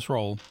failed this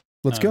roll,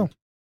 Let's go.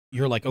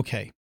 You're like,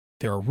 okay,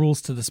 there are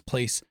rules to this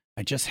place.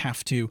 I just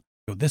have to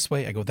go this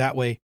way. I go that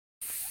way.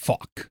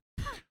 Fuck.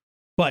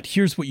 But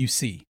here's what you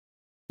see.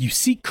 You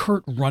see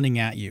Kurt running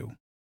at you,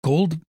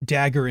 gold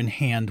dagger in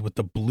hand with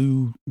the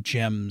blue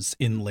gems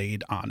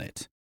inlaid on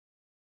it.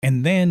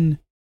 And then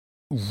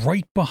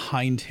right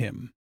behind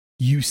him,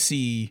 you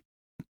see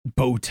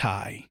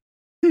Bowtie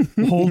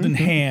holding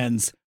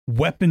hands,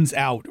 weapons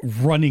out,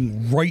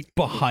 running right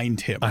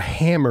behind him. A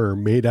hammer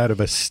made out of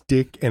a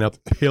stick and a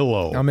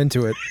pillow. I'm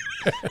into it.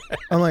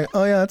 I'm like,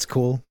 oh yeah, that's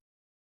cool.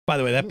 By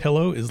the way, that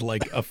pillow is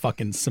like a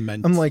fucking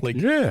cement. I'm like,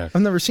 Yeah.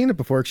 I've never seen it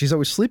before. She's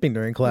always sleeping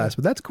during class,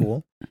 but that's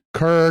cool.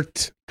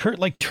 Kurt.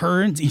 Kurt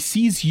turns, he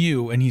sees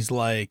you and he's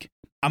like,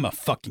 I'm gonna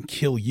fucking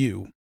kill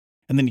you.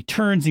 And then he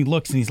turns and he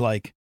looks and he's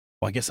like,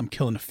 well, I guess I'm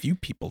killing a few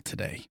people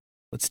today.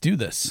 Let's do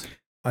this.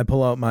 I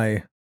pull out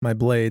my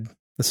blade,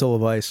 the soul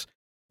of ice.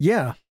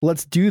 Yeah,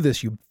 let's do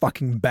this, you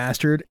fucking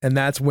bastard. And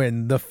that's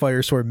when the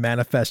fire sword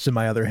manifests in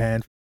my other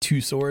hand.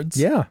 2 swords.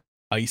 Yeah.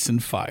 Ice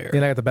and fire.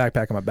 And I got the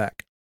backpack on my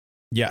back.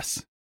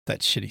 Yes. That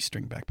shitty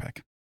string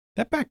backpack.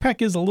 That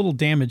backpack is a little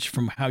damaged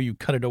from how you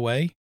cut it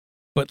away,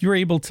 but you're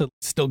able to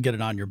still get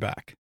it on your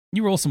back.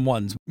 You roll some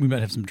 1s. We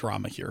might have some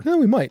drama here. No,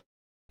 we might.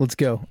 Let's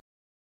go.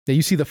 Yeah,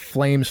 you see the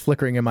flames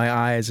flickering in my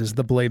eyes as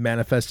the blade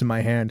manifests in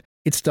my hand.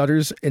 It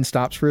stutters and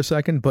stops for a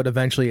second, but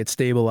eventually it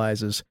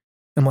stabilizes.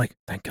 I'm like,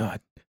 thank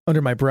God.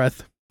 Under my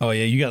breath. Oh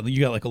yeah, you got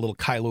like a little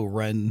Kylo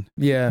Ren.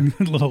 Yeah.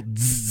 Little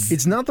zzz.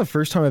 It's not the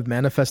first time I've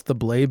manifested the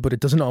blade, but it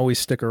doesn't always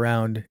stick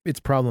around. It's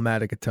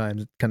problematic at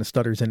times. It kind of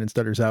stutters in and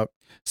stutters out.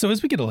 So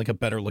as we get a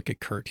better look at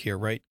Kurt here,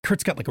 right?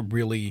 Kurt's got a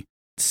really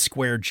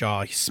square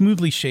jaw. He's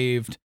smoothly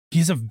shaved. He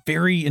has a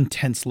very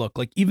intense look.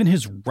 Even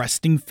his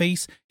resting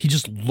face, he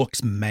just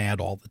looks mad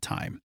all the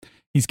time.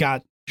 He's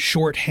got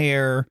short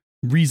hair,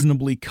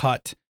 reasonably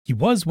cut. He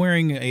was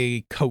wearing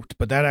a coat,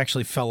 but that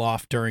actually fell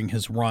off during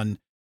his run.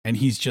 And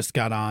he's just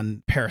got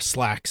on a pair of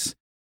slacks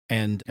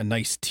and a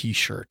nice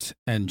t-shirt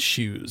and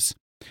shoes.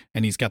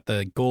 And he's got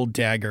the gold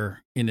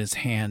dagger in his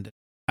hand.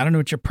 I don't know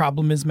what your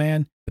problem is,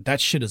 man, but that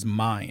shit is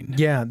mine.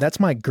 Yeah, that's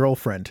my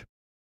girlfriend.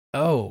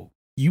 Oh,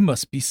 you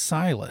must be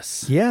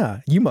Silas. Yeah,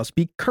 you must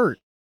be Kurt.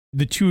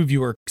 The two of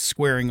you are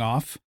squaring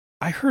off.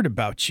 I heard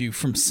about you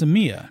from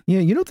Samia. Yeah,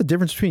 you know what the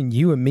difference between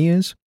you and me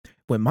is?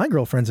 When my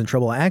girlfriend's in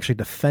trouble, I actually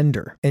defend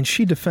her, and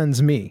she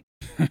defends me.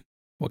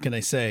 What can I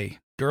say?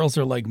 Girls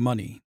are like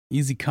money.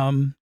 Easy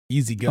come,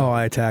 easy go. Oh,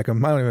 I attack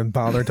him. I don't even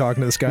bother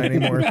talking to this guy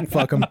anymore.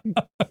 Fuck him.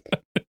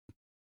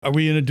 Are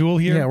we in a duel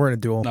here? Yeah, we're in a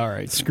duel. All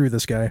right. Screw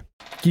this guy.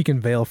 Geek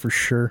and Veil for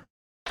sure.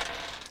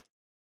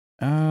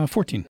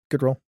 14.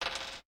 Good roll.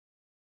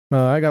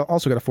 I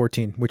also got a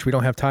 14, which we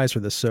don't have ties for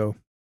this, so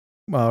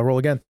roll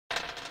again.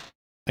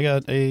 I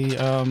got a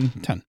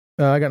 10.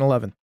 I got an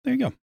 11. There you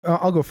go.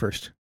 I'll go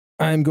first.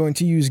 I'm going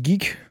to use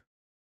Geek.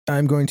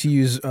 I'm going to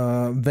use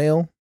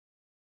Veil.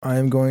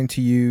 I'm going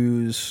to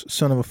use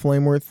Son of a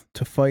Flameworth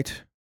to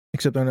fight,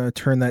 except I'm going to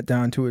turn that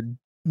down to a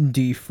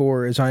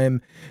D4 as I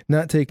am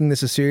not taking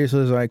this as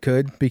seriously as I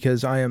could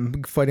because I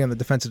am fighting on the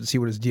defensive to see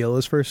what his deal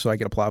is first, so I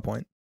get a plot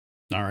point.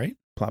 All right.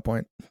 Plot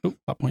point. Oh,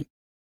 plot point.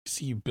 I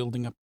see you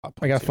building up plot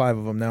points. I got 5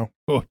 of them now.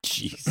 Oh,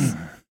 jeez.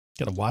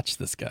 Gotta watch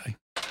this guy.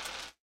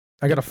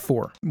 I got a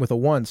 4 with a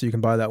 1, so you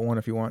can buy that 1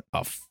 if you want.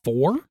 A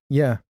 4?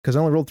 Yeah, because I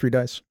only rolled 3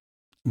 dice.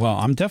 Well,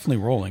 I'm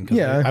definitely rolling. 'Cause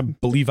Yeah. I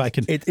believe I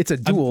can. It's a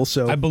duel,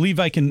 so I believe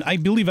I can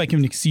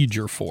exceed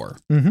your 4.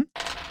 Mhm.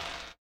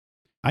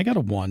 I got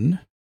a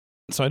 1,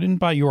 so I didn't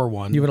buy your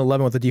 1. you have an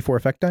 11 with a D4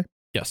 effect die.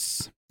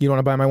 Yes. You don't want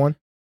to buy my 1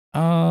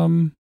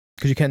 Um.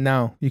 because you can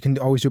now. You can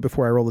always do it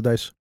before I roll the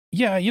dice.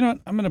 Yeah. You know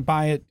what? I'm gonna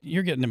buy it.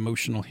 You're getting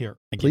emotional here.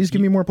 Please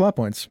give me more plot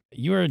points.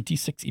 You are a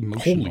D6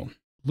 emotional. Holy.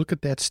 Look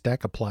at that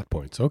stack of plot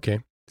points.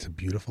 Okay. It's a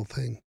beautiful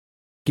thing.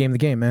 Game the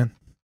game, man.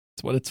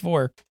 That's what it's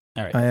for.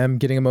 All right. I am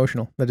getting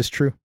emotional. That is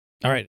true.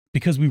 All right.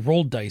 Because we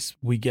rolled dice,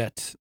 we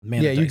get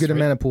mana. Yeah, you dice, get a right?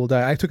 mana pool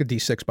die. I took a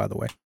D6, by the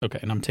way. Okay,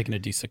 and I'm taking a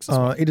D6 as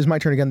well. It is my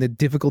turn again. The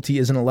difficulty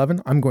is an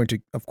 11. I'm going to,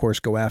 of course,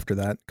 go after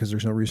that because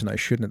there's no reason I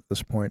shouldn't at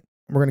this point.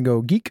 We're going to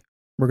go Geek.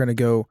 We're going to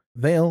go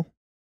Veil.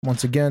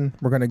 Once again,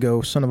 we're going to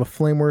go Son of a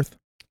Flameworth.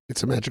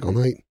 It's a magical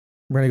night.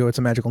 We're going to go It's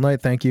a Magical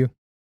Night. Thank you.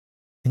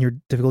 And your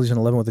difficulty is an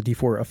 11 with a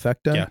D4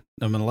 effect die. Yeah,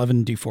 I'm an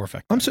 11 D4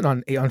 effect. I'm sitting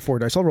on 8 on 4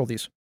 dice. I'll roll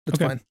these.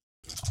 That's Okay. fine.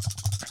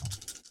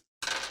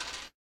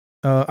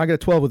 I got a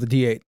 12 with a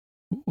D8.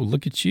 Ooh,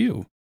 look at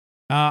you.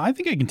 I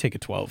think I can take a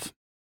 12,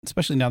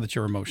 especially now that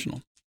you're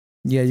emotional.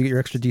 Yeah, you get your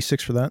extra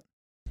D6 for that.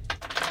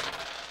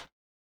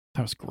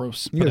 That was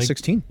gross. You got a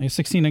 16. I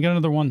 16. I got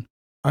another 1.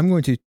 I'm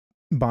going to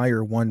buy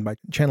your 1 by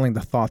channeling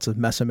the thoughts of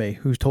Mesame,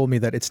 who's told me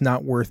that it's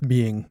not worth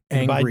being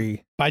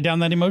angry. Buy down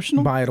that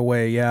emotional? Buy it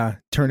away, yeah.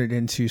 Turn it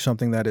into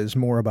something that is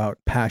more about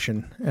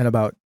passion and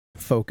about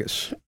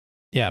focus.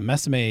 Yeah,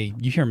 Mesame,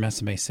 you hear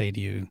Mesame say to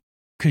you,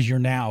 because you're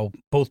now,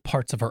 both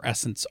parts of her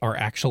essence are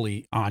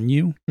actually on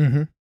you.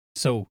 Mm-hmm.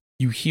 So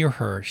you hear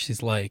her,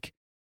 she's like,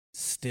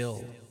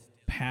 still,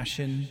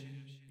 passion,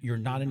 you're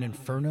not an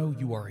inferno,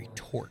 you are a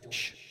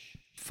torch.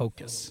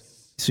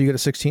 Focus. So you got a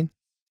 16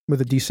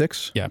 with a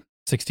D6? Yeah,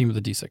 16 with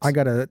a D6.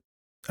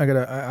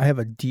 I have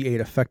a D8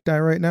 effect die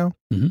right now.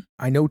 Mm-hmm.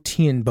 I know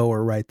T and Bo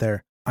are right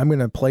there. I'm going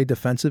to play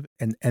defensive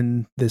and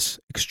end this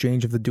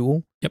exchange of the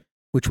duel. Yep.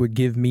 Which would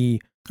give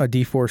me a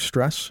D4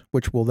 stress,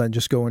 which will then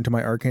just go into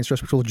my arcane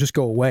stress, which will just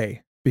go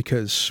away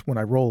because when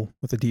I roll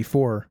with a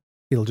D4,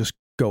 it'll just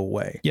go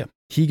away. Yeah.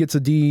 He gets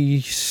a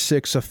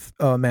D6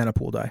 of mana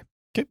pool die.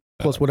 Okay.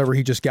 Plus whatever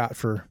he just got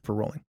for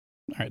rolling.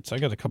 All right, so I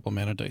got a couple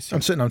mana dice here.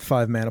 I'm sitting on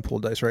 5 mana pool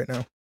dice right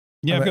now.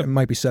 Yeah, I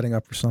might be setting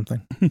up for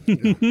something.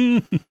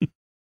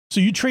 So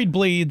you trade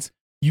blades,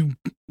 you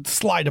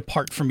slide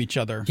apart from each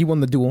other. He won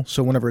the duel,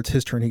 so whenever it's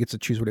his turn, he gets to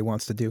choose what he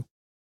wants to do.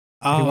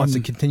 If he wants to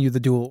continue the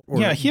duel or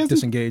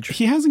disengage.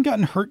 He hasn't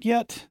gotten hurt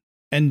yet,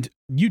 and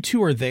you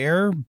two are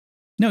there.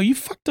 No, you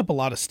fucked up a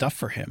lot of stuff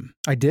for him.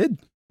 I did.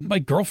 My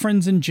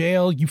girlfriend's in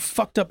jail. You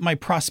fucked up my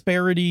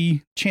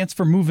prosperity, chance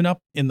for moving up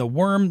in the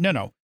worm.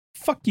 No.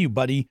 Fuck you,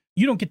 buddy.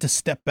 You don't get to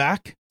step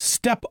back.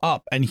 Step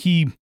up, and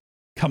he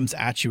comes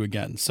at you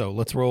again. So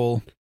let's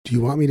roll. Do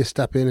you want me to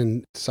step in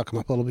and suck him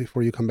up a little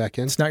before you come back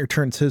in? It's not your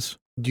turn, it's his.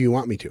 Do you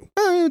want me to?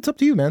 It's up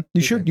to you, man. You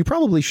Okay. should. You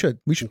probably should.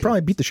 We should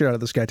probably beat the shit out of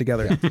this guy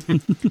together.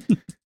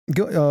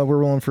 Go, we're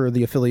rolling for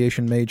the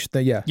affiliation mage.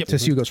 Yep.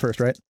 Tessu goes first,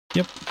 right?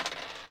 Yep.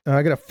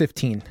 I got a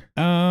 15.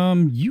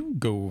 You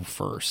go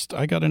first.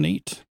 I got an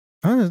 8.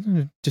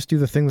 Just do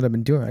the thing that I've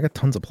been doing. I got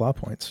tons of plot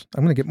points.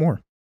 I'm going to get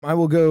more. I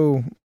will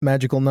go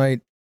Magical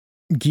Knight,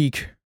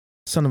 Geek,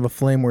 Son of a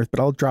Flameworth, but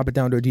I'll drop it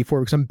down to a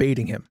D4 because I'm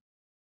baiting him.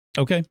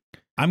 Okay.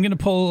 I'm going to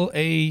pull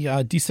a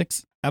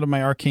D6 out of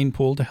my arcane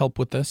pool to help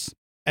with this.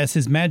 As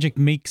his magic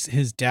makes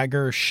his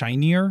dagger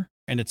shinier,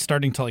 and it's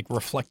starting to like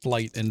reflect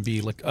light and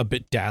be like a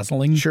bit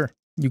dazzling. Sure.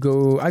 I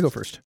go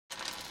first.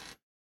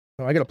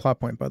 Oh, I got a plot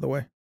point, by the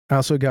way. I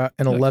also got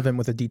an 11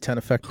 with a D10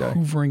 effect die.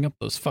 Hoovering up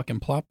those fucking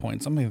plot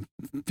points. I'm going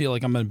to feel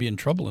like I'm going to be in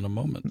trouble in a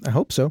moment. I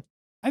hope so.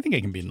 I think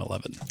I can be an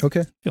 11.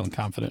 Okay. Feeling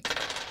confident.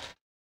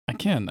 I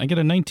can. I get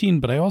a 19,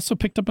 but I also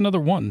picked up another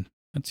 1.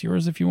 That's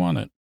yours if you want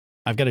it.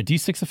 I've got a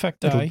D6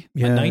 effect die. A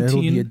 19.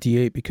 It'll be a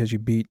D8 because you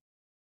beat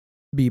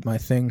my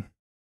thing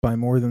by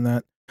more than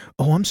that.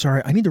 Oh, I'm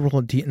sorry. I need to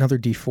roll another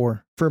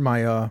D4 for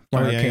my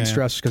arcane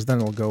stress because then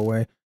it'll go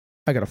away.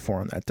 I got a 4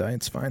 on that die.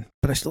 It's fine,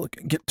 but I still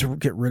get to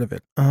get rid of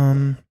it.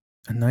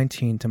 A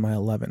 19 to my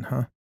 11,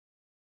 huh?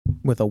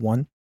 With a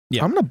 1.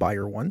 Yeah. I'm gonna buy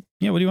your 1.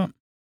 Yeah. What do you want?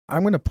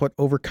 I'm gonna put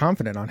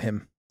overconfident on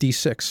him.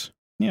 D6.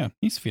 Yeah,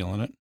 he's feeling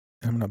it.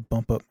 I'm gonna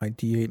bump up my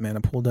D8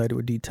 mana pool die to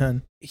a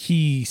D10.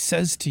 He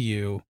says to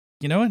you,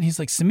 you know what? He's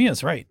like,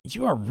 Samia's right.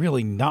 You are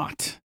really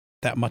not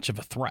that much of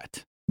a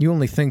threat. You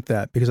only think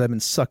that because I've been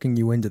sucking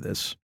you into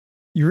this.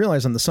 You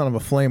realize I'm the son of a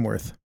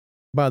Flameworth.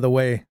 By the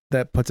way,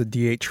 that puts a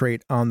D8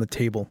 trait on the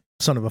table.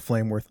 Son of a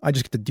Flameworth. I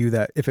just get to do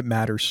that if it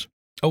matters.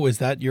 Oh, is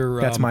that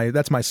your... That's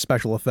my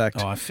special effect.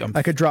 Oh,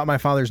 I could drop my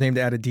father's name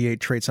to add a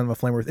D8 trait, Son of a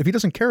Flameworth. If he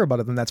doesn't care about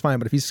it, then that's fine.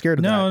 But if he's scared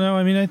of that... No,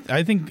 I mean,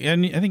 I think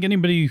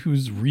anybody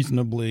who's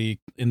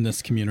reasonably in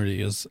this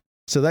community is...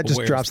 So that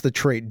just drops the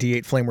trait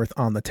D8 Flameworth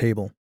on the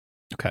table.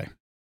 Okay.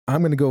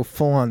 I'm going to go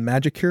full on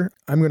magic here.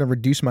 I'm going to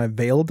reduce my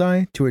Veil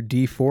die to a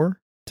D4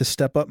 to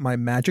step up my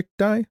magic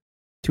die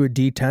to a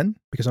D10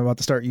 because I'm about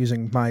to start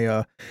using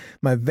my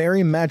my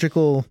very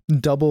magical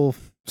double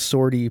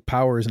swordy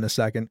powers in a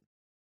second.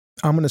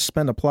 I'm going to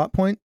spend a plot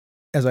point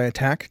as I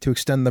attack to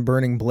extend the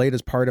burning blade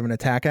as part of an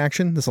attack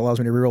action. This allows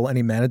me to reroll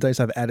any mana dice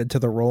I've added to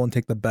the roll and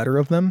take the better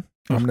of them.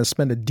 I'm going to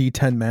spend a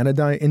D10 mana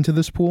die into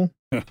this pool.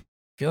 I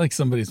feel like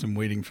somebody's been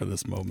waiting for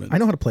this moment. I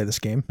know how to play this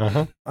game.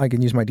 Uh-huh. I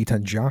can use my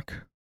D10 jock.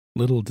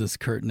 Little does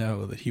Kurt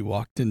know that he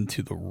walked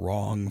into the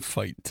wrong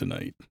fight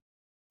tonight.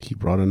 He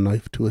brought a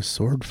knife to a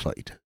sword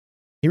fight.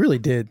 He really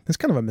did. It's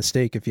kind of a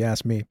mistake if you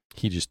ask me.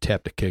 He just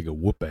tapped a keg of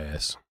whoop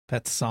ass.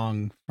 That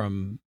song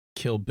from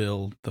Kill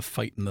Bill, The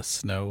Fight in the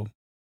Snow,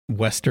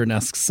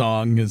 Western-esque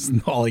song is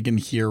all I can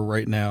hear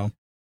right now.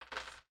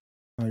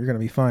 Oh, you're going to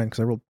be fine because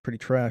I rolled pretty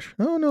trash.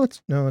 Oh, no,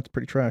 it's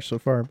pretty trash so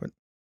far, but...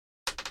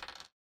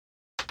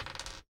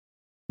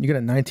 You got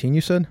a 19,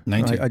 you said?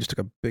 19. I just took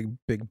a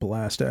big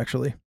blast,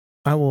 actually.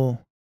 I will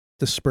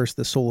disperse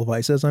the Soul of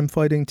Ice as I'm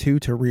fighting, too,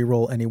 to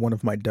re-roll any one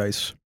of my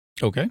dice.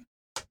 Okay.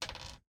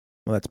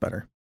 Well, that's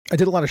better. I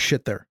did a lot of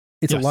shit there.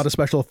 It's Yes. a lot of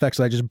special effects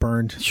that I just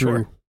burned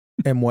Sure. through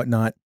and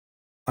whatnot.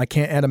 I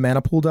can't add a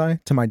mana pool die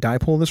to my die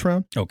pool this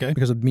round Okay.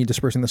 because of me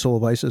dispersing the Soul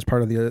of Ice as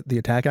part of the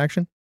attack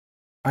action.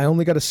 I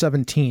only got a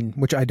 17,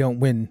 which I don't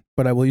win,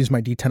 but I will use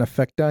my D10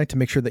 effect die to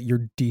make sure that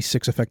your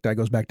D6 effect die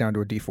goes back down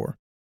to a D4.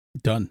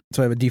 Done.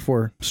 So I have a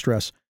D4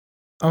 stress.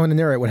 I'm going to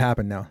narrate what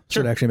happened now, so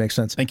Sure. it actually makes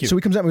sense. Thank you. So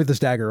he comes at me with this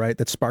dagger, right,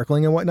 that's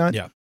sparkling and whatnot.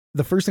 Yeah.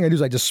 The first thing I do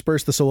is I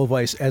disperse the Soul of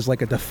Ice as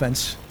like a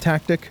defense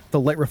tactic. The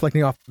light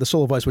reflecting off the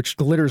Soul of Ice, which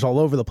glitters all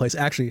over the place,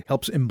 actually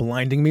helps in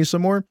blinding me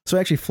some more. So I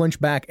actually flinch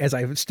back as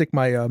I stick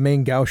my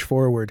main gouge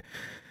forward,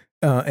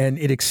 and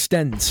it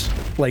extends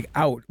like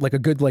out, like a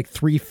good like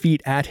 3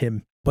 feet at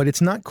him. But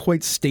it's not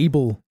quite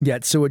stable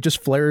yet, so it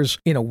just flares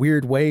in a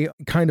weird way,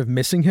 kind of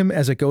missing him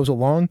as it goes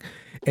along.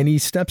 And he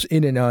steps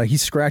in and he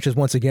scratches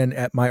once again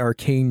at my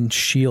arcane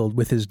shield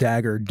with his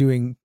dagger,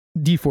 doing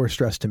D4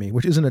 stress to me,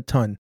 which isn't a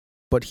ton.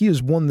 But he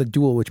has won the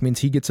duel, which means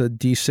he gets a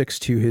D6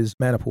 to his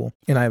mana pool,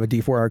 and I have a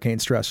D4 arcane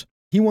stress.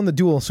 He won the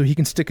duel, so he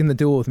can stick in the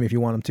duel with me if you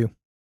want him to.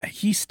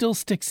 He still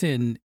sticks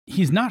in.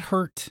 He's not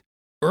hurt.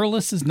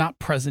 Erlis is not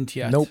present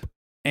yet. Nope.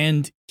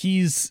 And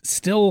he's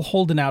still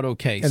holding out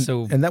okay.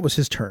 And that was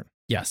his turn.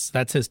 Yes,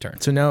 that's his turn.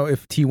 So now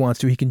if T wants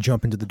to, he can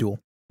jump into the duel.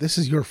 This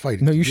is your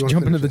fight. No, you should wanna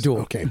jump into finish the this? duel.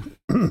 Okay.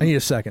 I need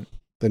a second.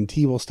 Then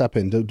T will step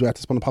in. Do I have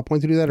to spend a pop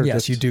point to do that? Or Yes,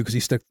 just... you do, because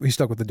he's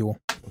stuck with the duel.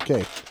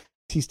 Okay.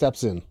 T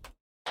steps in.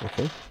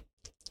 Okay.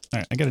 All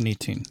right, I got an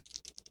 18.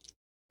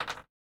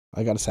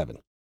 I got a 7.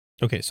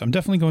 Okay, so I'm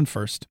definitely going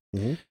first.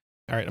 Mhm.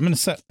 All right, I'm going to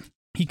set.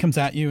 He comes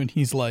at you and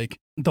he's like,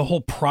 the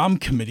whole prom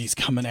committee's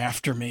coming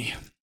after me.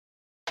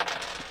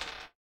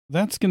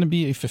 That's going to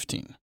be a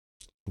 15.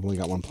 I've only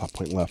got 1 plot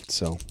point left,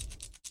 so.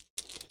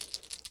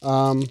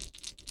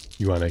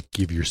 You want to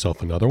give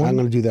yourself another one? I'm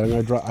going to do that.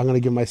 I'm going to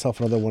give myself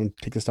another one.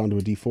 Take this down to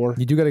a D4.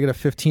 You do got to get a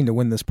 15 to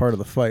win this part of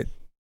the fight.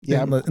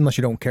 Yeah. Unless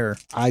you don't care.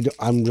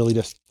 I'm really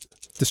just.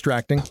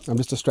 Distracting. I'm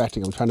just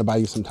distracting. I'm trying to buy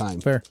you some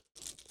time. Fair.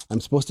 I'm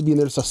supposed to be in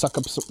there to suck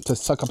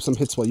up some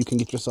hits while you can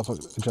get yourself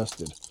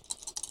adjusted.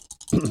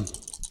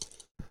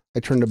 I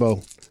turn to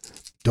Bo.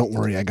 Don't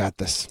worry, I got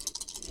this.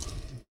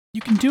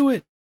 You can do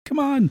it. Come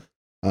on.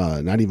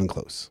 Not even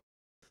close.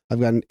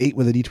 I've got an 8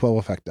 with a D12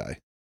 effect die.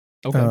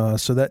 Okay.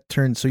 So that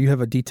turns. So you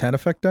have a D10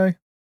 effect die.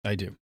 I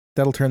do.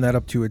 That'll turn that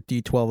up to a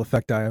D12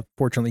 effect die.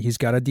 Fortunately, he's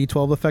got a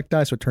D12 effect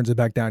die, so it turns it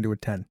back down to a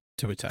 10.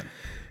 To a 10.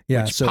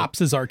 Yeah. Which so pops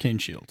his arcane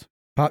shield.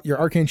 your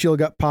arcane shield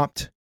got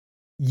popped.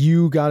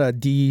 You got a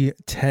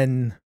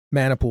D10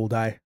 mana pool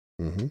die,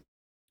 Mm-hmm.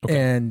 Okay.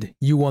 and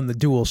you won the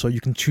duel. So you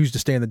can choose to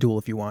stay in the duel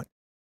if you want.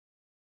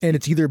 And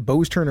it's either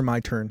Bo's turn or my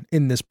turn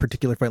in this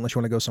particular fight, unless you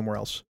want to go somewhere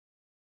else.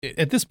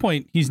 At this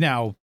point, he's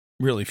now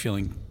really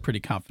feeling pretty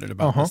confident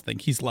about this thing.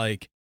 He's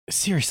like,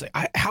 seriously,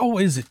 how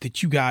is it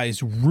that you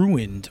guys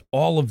ruined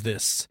all of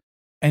this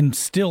and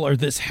still are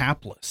this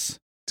hapless?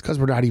 It's because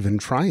we're not even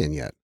trying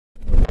yet.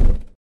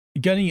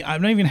 Gunny,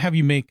 I'm not even going to have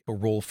you make a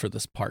roll for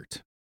this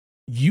part.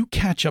 You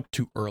catch up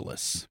to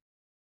Erlis.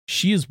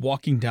 She is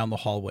walking down the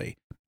hallway.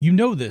 You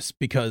know this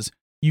because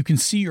you can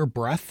see your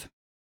breath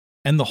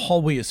and the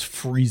hallway is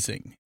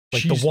freezing.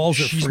 Like the walls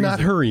are She's freezing. not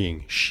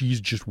hurrying. She's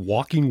just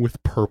walking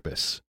with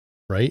purpose,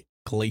 right?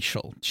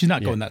 Glacial. She's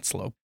not going that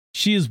slow.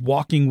 She is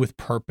walking with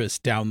purpose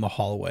down the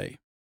hallway.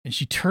 And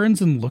she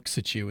turns and looks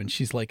at you and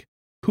she's like,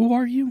 who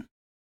are you?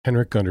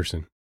 Henrik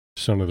Gunderson,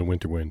 son of the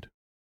Winter Wind.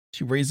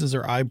 She raises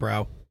her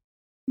eyebrow.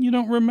 You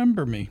don't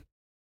remember me.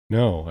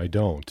 No, I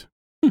don't.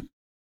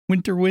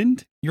 Winter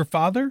Wind? Your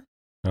father?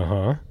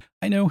 Uh-huh.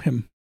 I know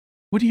him.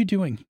 What are you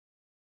doing?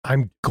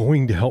 I'm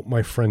going to help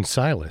my friend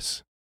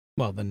Silas.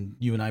 Well, then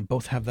you and I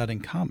both have that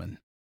in common.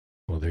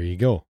 Well, there you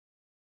go.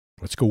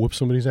 Let's go whoop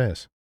somebody's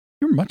ass.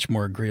 You're much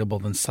more agreeable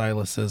than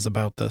Silas is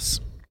about this.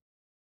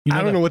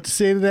 I don't know what to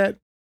say to that.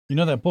 You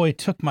know that boy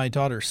took my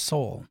daughter's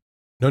soul.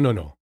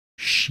 No.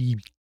 She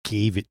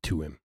gave it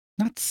to him.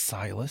 Not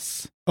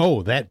Silas.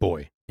 Oh, that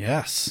boy.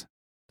 Yes,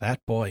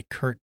 that boy,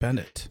 Kurt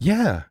Bennett.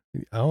 Yeah.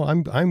 Oh,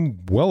 I'm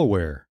well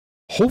aware.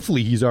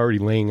 Hopefully he's already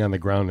laying on the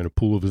ground in a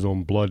pool of his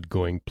own blood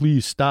going,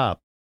 please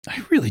stop.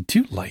 I really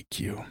do like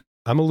you.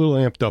 I'm a little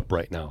amped up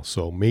right now,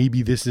 so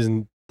maybe this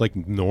isn't like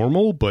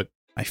normal, but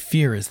My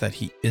fear is that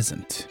he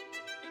isn't.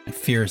 My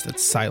fear is that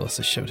Silas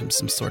has showed him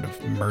some sort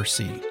of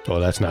mercy. Oh,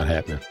 that's not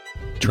happening.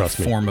 Trust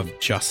me. Form of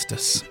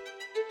justice.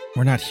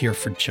 We're not here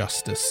for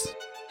justice.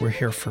 We're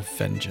here for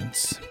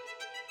vengeance.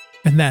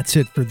 And that's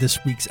it for this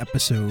week's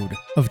episode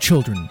of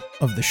Children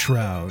of the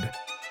Shroud.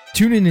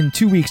 Tune in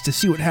 2 weeks to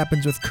see what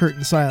happens with Kurt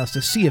and Silas,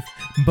 to see if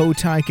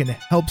Bowtie can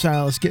help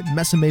Silas get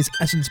Mesame's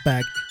essence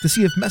back, to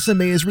see if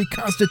Mesame is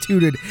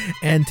reconstituted,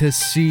 and to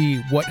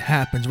see what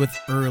happens with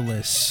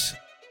Erlis.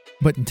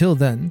 But until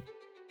then,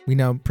 we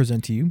now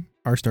present to you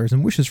our stars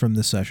and wishes from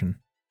this session.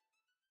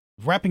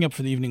 Wrapping up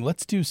for the evening,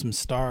 let's do some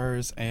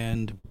stars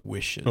and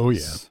wishes. Oh,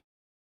 yeah.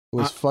 It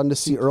was fun to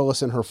see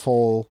Erlis in her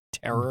full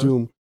Terror.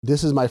 doom.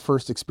 This is my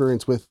first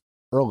experience with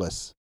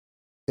Erlis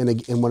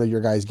in one of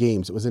your guys'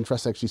 games. It was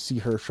interesting to actually see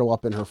her show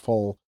up in her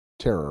full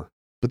terror.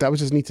 But that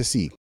was just neat to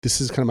see. This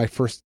is kind of my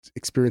first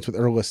experience with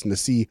Erlis, and to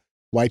see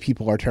why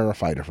people are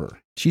terrified of her.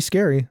 She's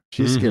scary.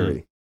 She's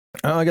scary.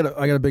 I got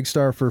a big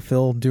star for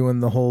Phil doing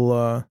the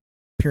whole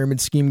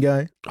pyramid scheme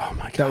guy. Oh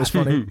my God. That was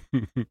funny.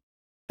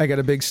 I got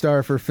a big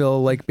star for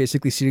Phil, like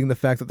basically seeing the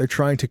fact that they're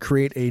trying to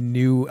create a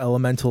new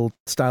elemental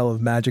style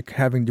of magic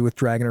having to do with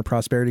dragon or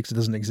prosperity because it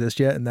doesn't exist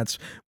yet. And that's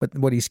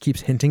what he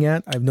keeps hinting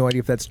at. I have no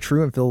idea if that's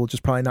true, and Phil will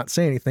just probably not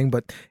say anything,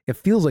 but it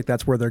feels like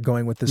that's where they're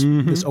going with this,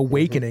 this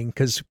awakening,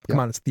 because come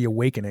on, it's the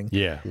awakening.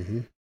 Yeah.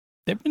 There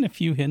have been a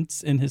few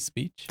hints in his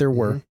speech. There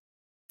were.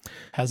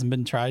 Hasn't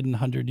been tried in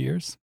 100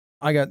 years.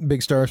 I got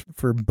big stars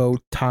for bow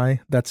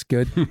tie. That's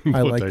good.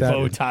 I like that.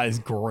 Bow tie's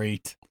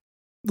great.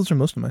 Those are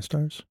most of my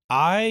stars.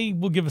 I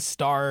will give a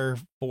star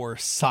for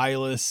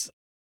Silas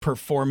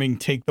performing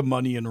Take the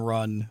Money and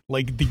Run.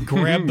 Like, the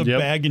grab the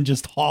bag and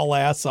just haul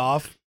ass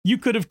off. You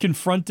could have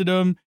confronted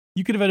him.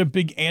 You could have had a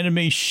big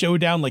anime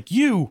showdown like,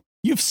 you've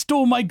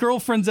stole my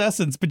girlfriend's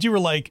essence. But you were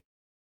like,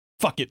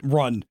 fuck it,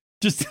 run.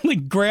 Just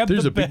like grab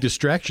There's the a big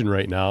distraction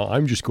right now.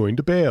 I'm just going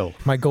to bail.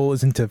 My goal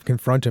isn't to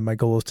confront him. My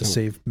goal is to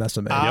save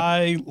Mesame.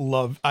 I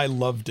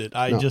loved it.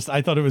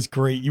 I thought it was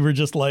great. You were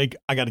just like,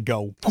 I gotta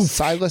go.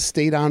 Silas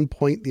stayed on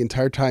point the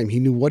entire time. He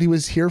knew what he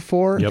was here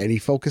for, and he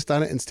focused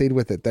on it and stayed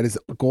with it. That is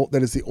a goal.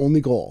 That is the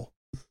only goal.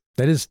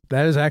 That is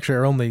actually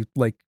our only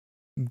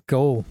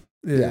goal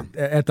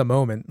at the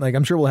moment. Like,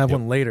 I'm sure we'll have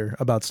one later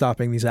about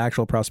stopping these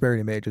actual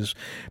prosperity mages,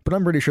 but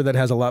I'm pretty sure that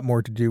has a lot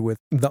more to do with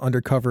the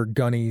undercover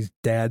Gunny's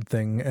dad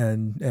thing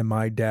and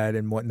my dad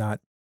and whatnot.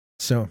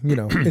 So,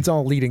 it's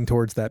all leading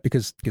towards that,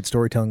 because good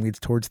storytelling leads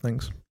towards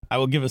things. I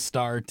will give a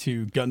star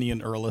to Gunny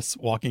and Erlis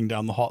walking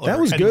down the hall. That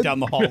was good. Down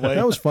the hallway.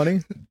 That was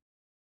funny.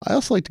 I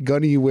also liked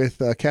Gunny with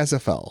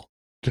Casafel.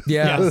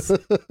 Yeah. Yes.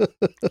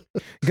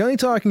 Gunny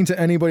talking to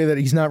anybody that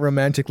he's not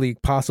romantically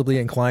possibly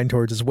inclined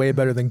towards is way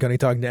better than Gunny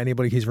talking to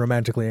anybody he's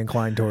romantically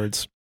inclined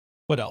towards.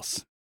 What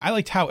else? I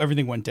liked how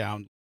everything went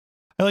down.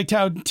 I liked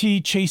how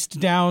T chased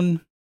down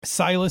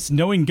Silas,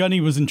 knowing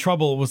Gunny was in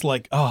trouble, was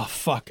like, oh,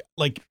 fuck.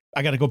 Like,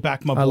 I got to go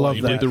back my boy. I love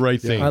He that. did the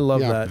right thing. I love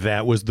that.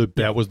 That was the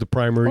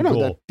primary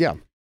goal. Yeah.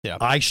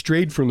 I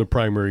strayed from the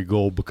primary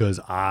goal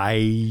because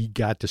I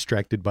got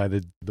distracted by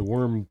the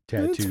worm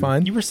tattoo. It's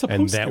fine. You were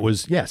supposed And to. that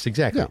was, yes,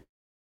 exactly. Yeah.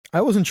 I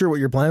wasn't sure what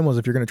your plan was,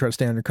 if you're going to try to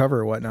stay undercover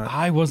or whatnot.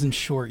 I wasn't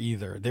sure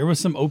either. There was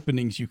some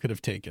openings you could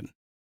have taken.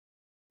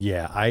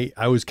 Yeah,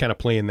 I was kind of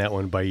playing that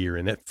one by ear,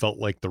 and that felt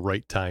like the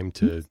right time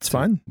to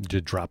fine.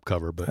 to drop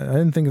cover. But I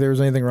didn't think there was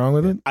anything wrong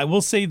with it. I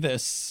will say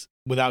this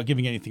without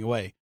giving anything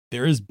away.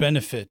 There is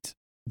benefit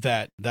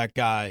that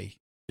guy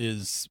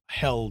is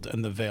held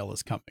and the veil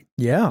is coming.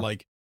 Yeah.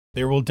 Like,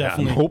 there will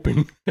definitely I'm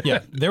hoping.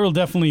 there will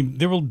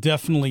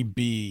definitely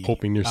be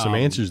Hoping there's some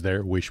answers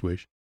there.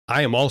 Wish.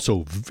 I am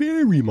also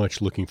very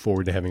much looking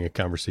forward to having a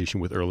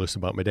conversation with Erlis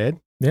about my dad.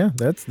 Yeah,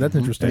 that's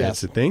interesting.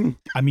 That's the thing.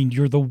 I mean,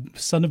 you're the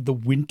son of the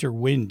Winter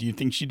Wind. Do you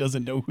think she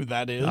doesn't know who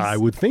that is? I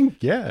would think,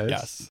 yes.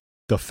 Yes.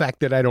 The fact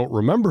that I don't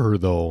remember her,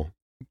 though,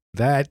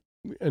 that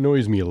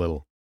annoys me a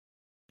little.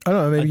 I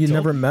don't know, maybe you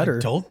never met her.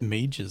 Adult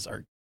mages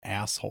are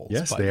assholes.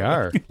 Yes, by they the way.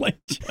 are. Like,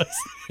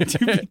 just to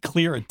be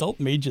clear, adult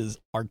mages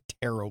are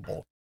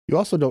terrible. You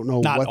also don't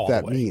know Not what all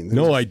that the way. means.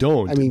 No, I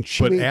don't. I mean,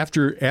 but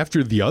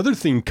after the other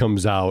thing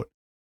comes out,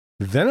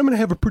 then I'm going to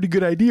have a pretty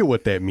good idea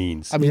what that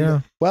means. I mean, Yeah.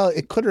 well,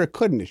 it could or it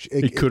couldn't.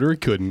 It could or it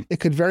couldn't. It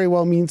could very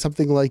well mean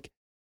something like,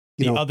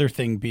 The other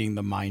thing being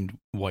the mind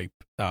wipe.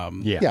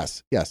 Yeah.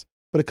 yes.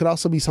 But it could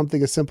also be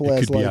something as simple It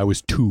as could be I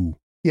was 2.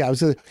 I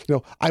was,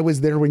 I was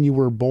there when you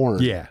were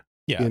born. Yeah.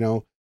 Yeah.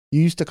 You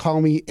used to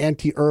call me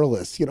Auntie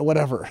Erlis,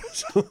 whatever.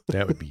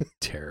 That would be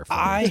terrifying.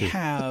 I too.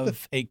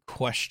 have a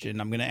question.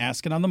 I'm going to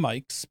ask it on the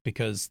mics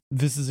because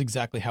this is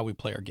exactly how we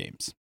play our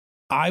games.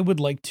 I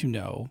would like to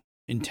know,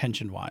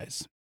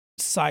 intention-wise,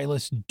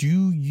 Silas,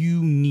 do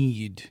you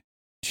need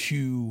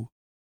to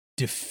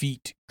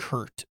defeat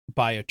Kurt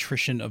by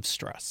attrition of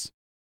stress?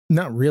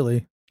 Not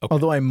really. Okay.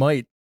 Although I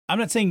might. I'm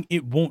not saying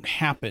it won't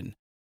happen.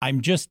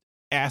 I'm just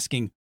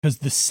asking because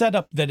the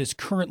setup that is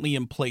currently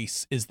in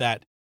place is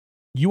that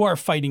you are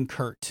fighting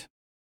Kurt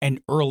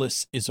and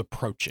Erlis is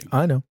approaching.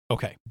 I know.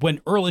 Okay. When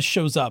Erlis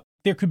shows up,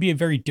 there could be a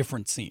very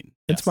different scene.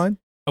 It's Yes. fine.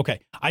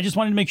 Okay. I just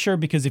wanted to make sure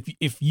because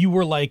if you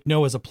were like,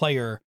 no, as a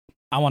player,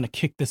 I want to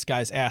kick this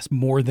guy's ass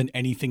more than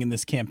anything in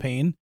this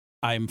campaign,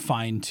 I'm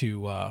fine to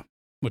what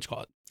you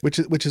call it.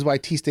 Which is why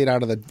T stayed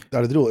out of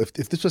the duel. If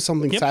this was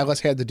something Silas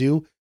had to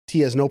do, T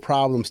has no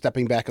problem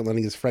stepping back and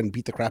letting his friend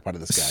beat the crap out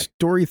of this guy.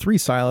 Story 3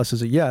 Silas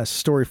is a yes.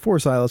 Story 4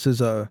 Silas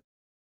is a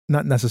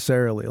not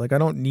necessarily. Like, I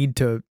don't need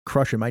to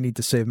crush him. I need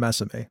to save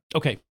Mesame.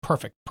 Okay,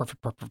 perfect.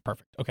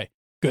 Okay,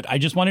 good. I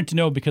just wanted to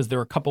know because there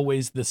are a couple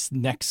ways this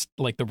next,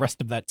 like the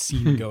rest of that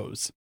scene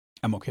goes.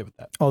 I'm okay with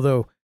that.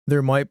 Although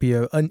there might be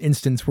an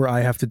instance where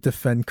I have to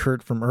defend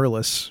Kurt from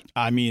Erlis.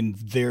 I mean,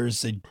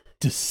 there's a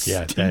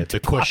the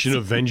question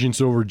of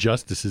vengeance over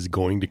justice is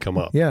going to come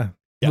up. Yeah.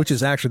 Yes. Which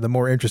is actually the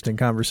more interesting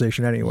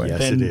conversation anyway. Yes,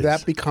 then it is.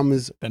 That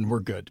becomes... Then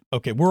we're good.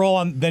 Okay, we're all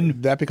on... Then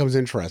that becomes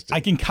interesting.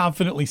 I can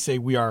confidently say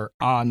we are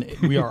on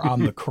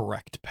the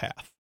correct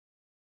path.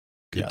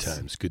 Good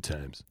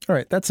times. All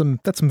right, that's some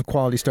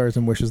quality stars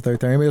and wishes there.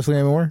 Anybody else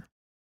any more?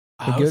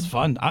 That was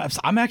fun.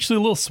 I'm actually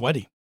a little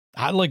sweaty.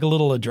 I had like a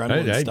little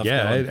adrenaline stuff going.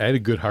 I had a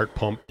good heart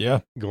pump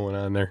going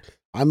on there.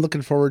 I'm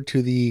looking forward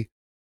to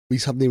we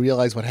suddenly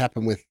realize what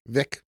happened with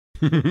Vic.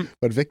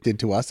 What Vic did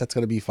to us. That's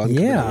going to be fun.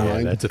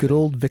 Yeah, that's good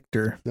old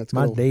Victor. That's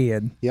my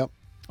dad. Yep.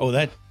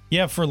 Oh,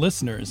 for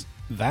listeners,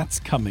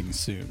 that's coming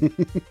soon.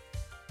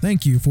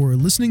 Thank you for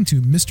listening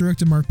to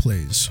Misdirected Mark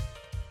Plays.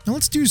 Now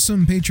let's do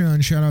some Patreon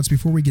shoutouts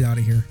before we get out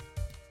of here.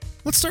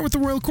 Let's start with the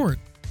Royal Court,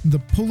 the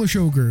Polish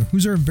Ogre,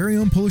 who's our very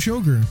own Polish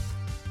Ogre,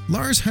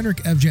 Lars Henrik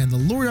Evgen, the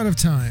Lord Out of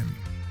Time,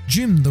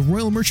 Jim, the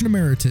Royal Merchant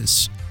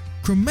Emeritus,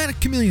 Chromatic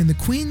Chameleon, the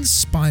Queen's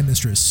Spy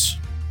Mistress,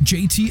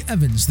 J.T.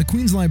 Evans, the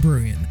Queen's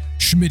Librarian,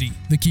 Schmitty,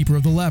 the Keeper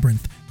of the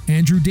Labyrinth,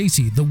 Andrew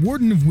Dacey, the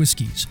Warden of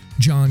Whiskies,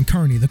 John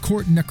Carney, the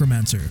Court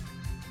Necromancer,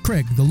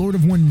 Craig, the Lord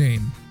of One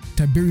Name,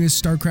 Tiberius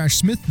Starcrash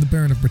Smith, the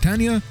Baron of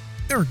Britannia,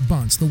 Eric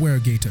Bonts, the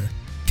Weregator,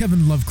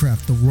 Kevin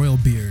Lovecraft, the Royal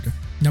Beard.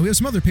 Now we have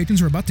some other patrons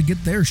who are about to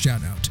get their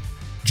shout out.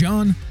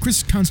 John,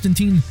 Chris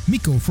Constantine,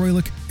 Miko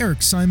Froelich,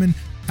 Eric Simon,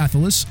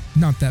 Athelus,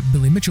 Not That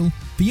Billy Mitchell,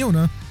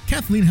 Fiona,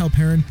 Kathleen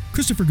Halperin,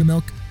 Christopher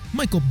Gamelk,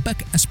 Michael Beck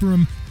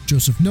Esperum,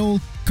 Joseph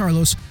Knoll,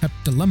 Carlos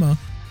Heptilemma,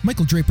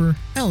 Michael Draper,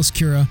 Alice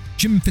Kira,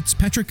 Jim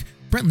Fitzpatrick,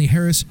 Brentley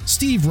Harris,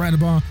 Steve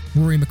Radabaugh,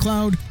 Rory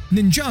McLeod,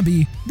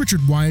 Ninjabi,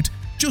 Richard Wyatt,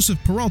 Joseph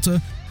Peralta,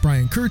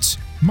 Brian Kurtz,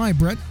 my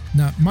Brett,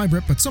 not my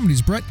Brett, but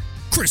somebody's Brett,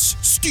 Chris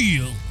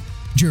Steele,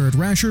 Jared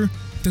Rasher,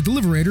 The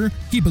Deliberator,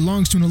 he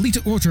belongs to an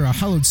Elite Ultra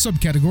hallowed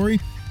subcategory,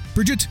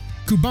 Bridget,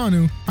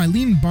 Kubanu,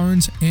 Eileen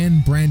Barnes,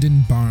 and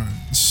Brandon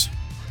Barnes.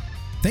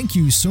 Thank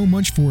you so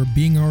much for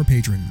being our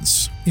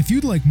patrons. If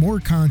you'd like more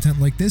content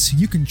like this,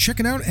 you can check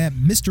it out at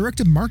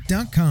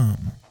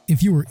misdirectedmark.com.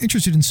 If you are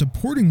interested in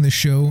supporting this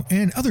show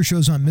and other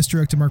shows on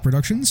Misdirected Mark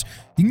Productions,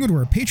 you can go to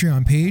our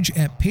Patreon page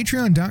at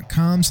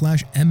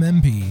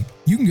patreon.com/MMP.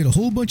 You can get a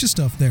whole bunch of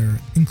stuff there,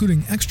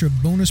 including extra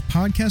bonus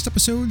podcast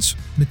episodes,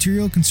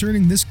 material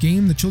concerning this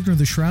game, The Children of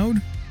the Shroud.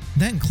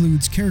 That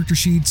includes character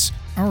sheets,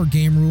 our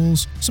game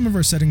rules, some of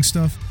our setting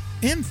stuff,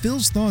 and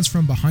Phil's thoughts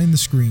from behind the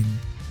screen.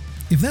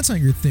 If that's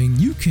not your thing,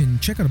 you can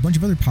check out a bunch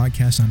of other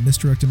podcasts on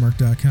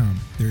misdirectedmark.com.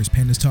 There's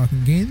Pandas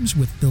Talking Games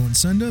with Phil and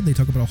Senda. They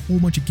talk about a whole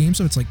bunch of games,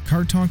 so it's like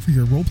card talk for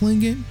your role-playing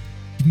game.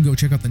 You can go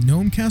check out the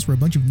Gnome Cast, where a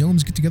bunch of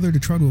gnomes get together to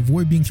try to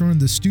avoid being thrown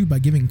into the stew by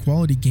giving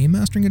quality game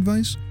mastering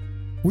advice.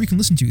 Or you can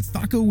listen to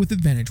Thaco with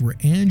Advantage, where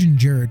Ange and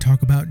Jared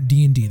talk about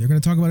D&D. They're going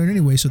to talk about it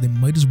anyway, so they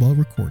might as well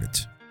record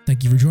it.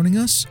 Thank you for joining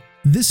us.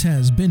 This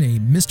has been a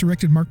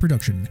Misdirected Mark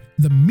production,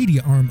 the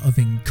media arm of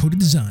Encoded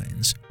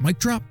Designs. Mic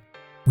drop,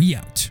 we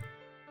out.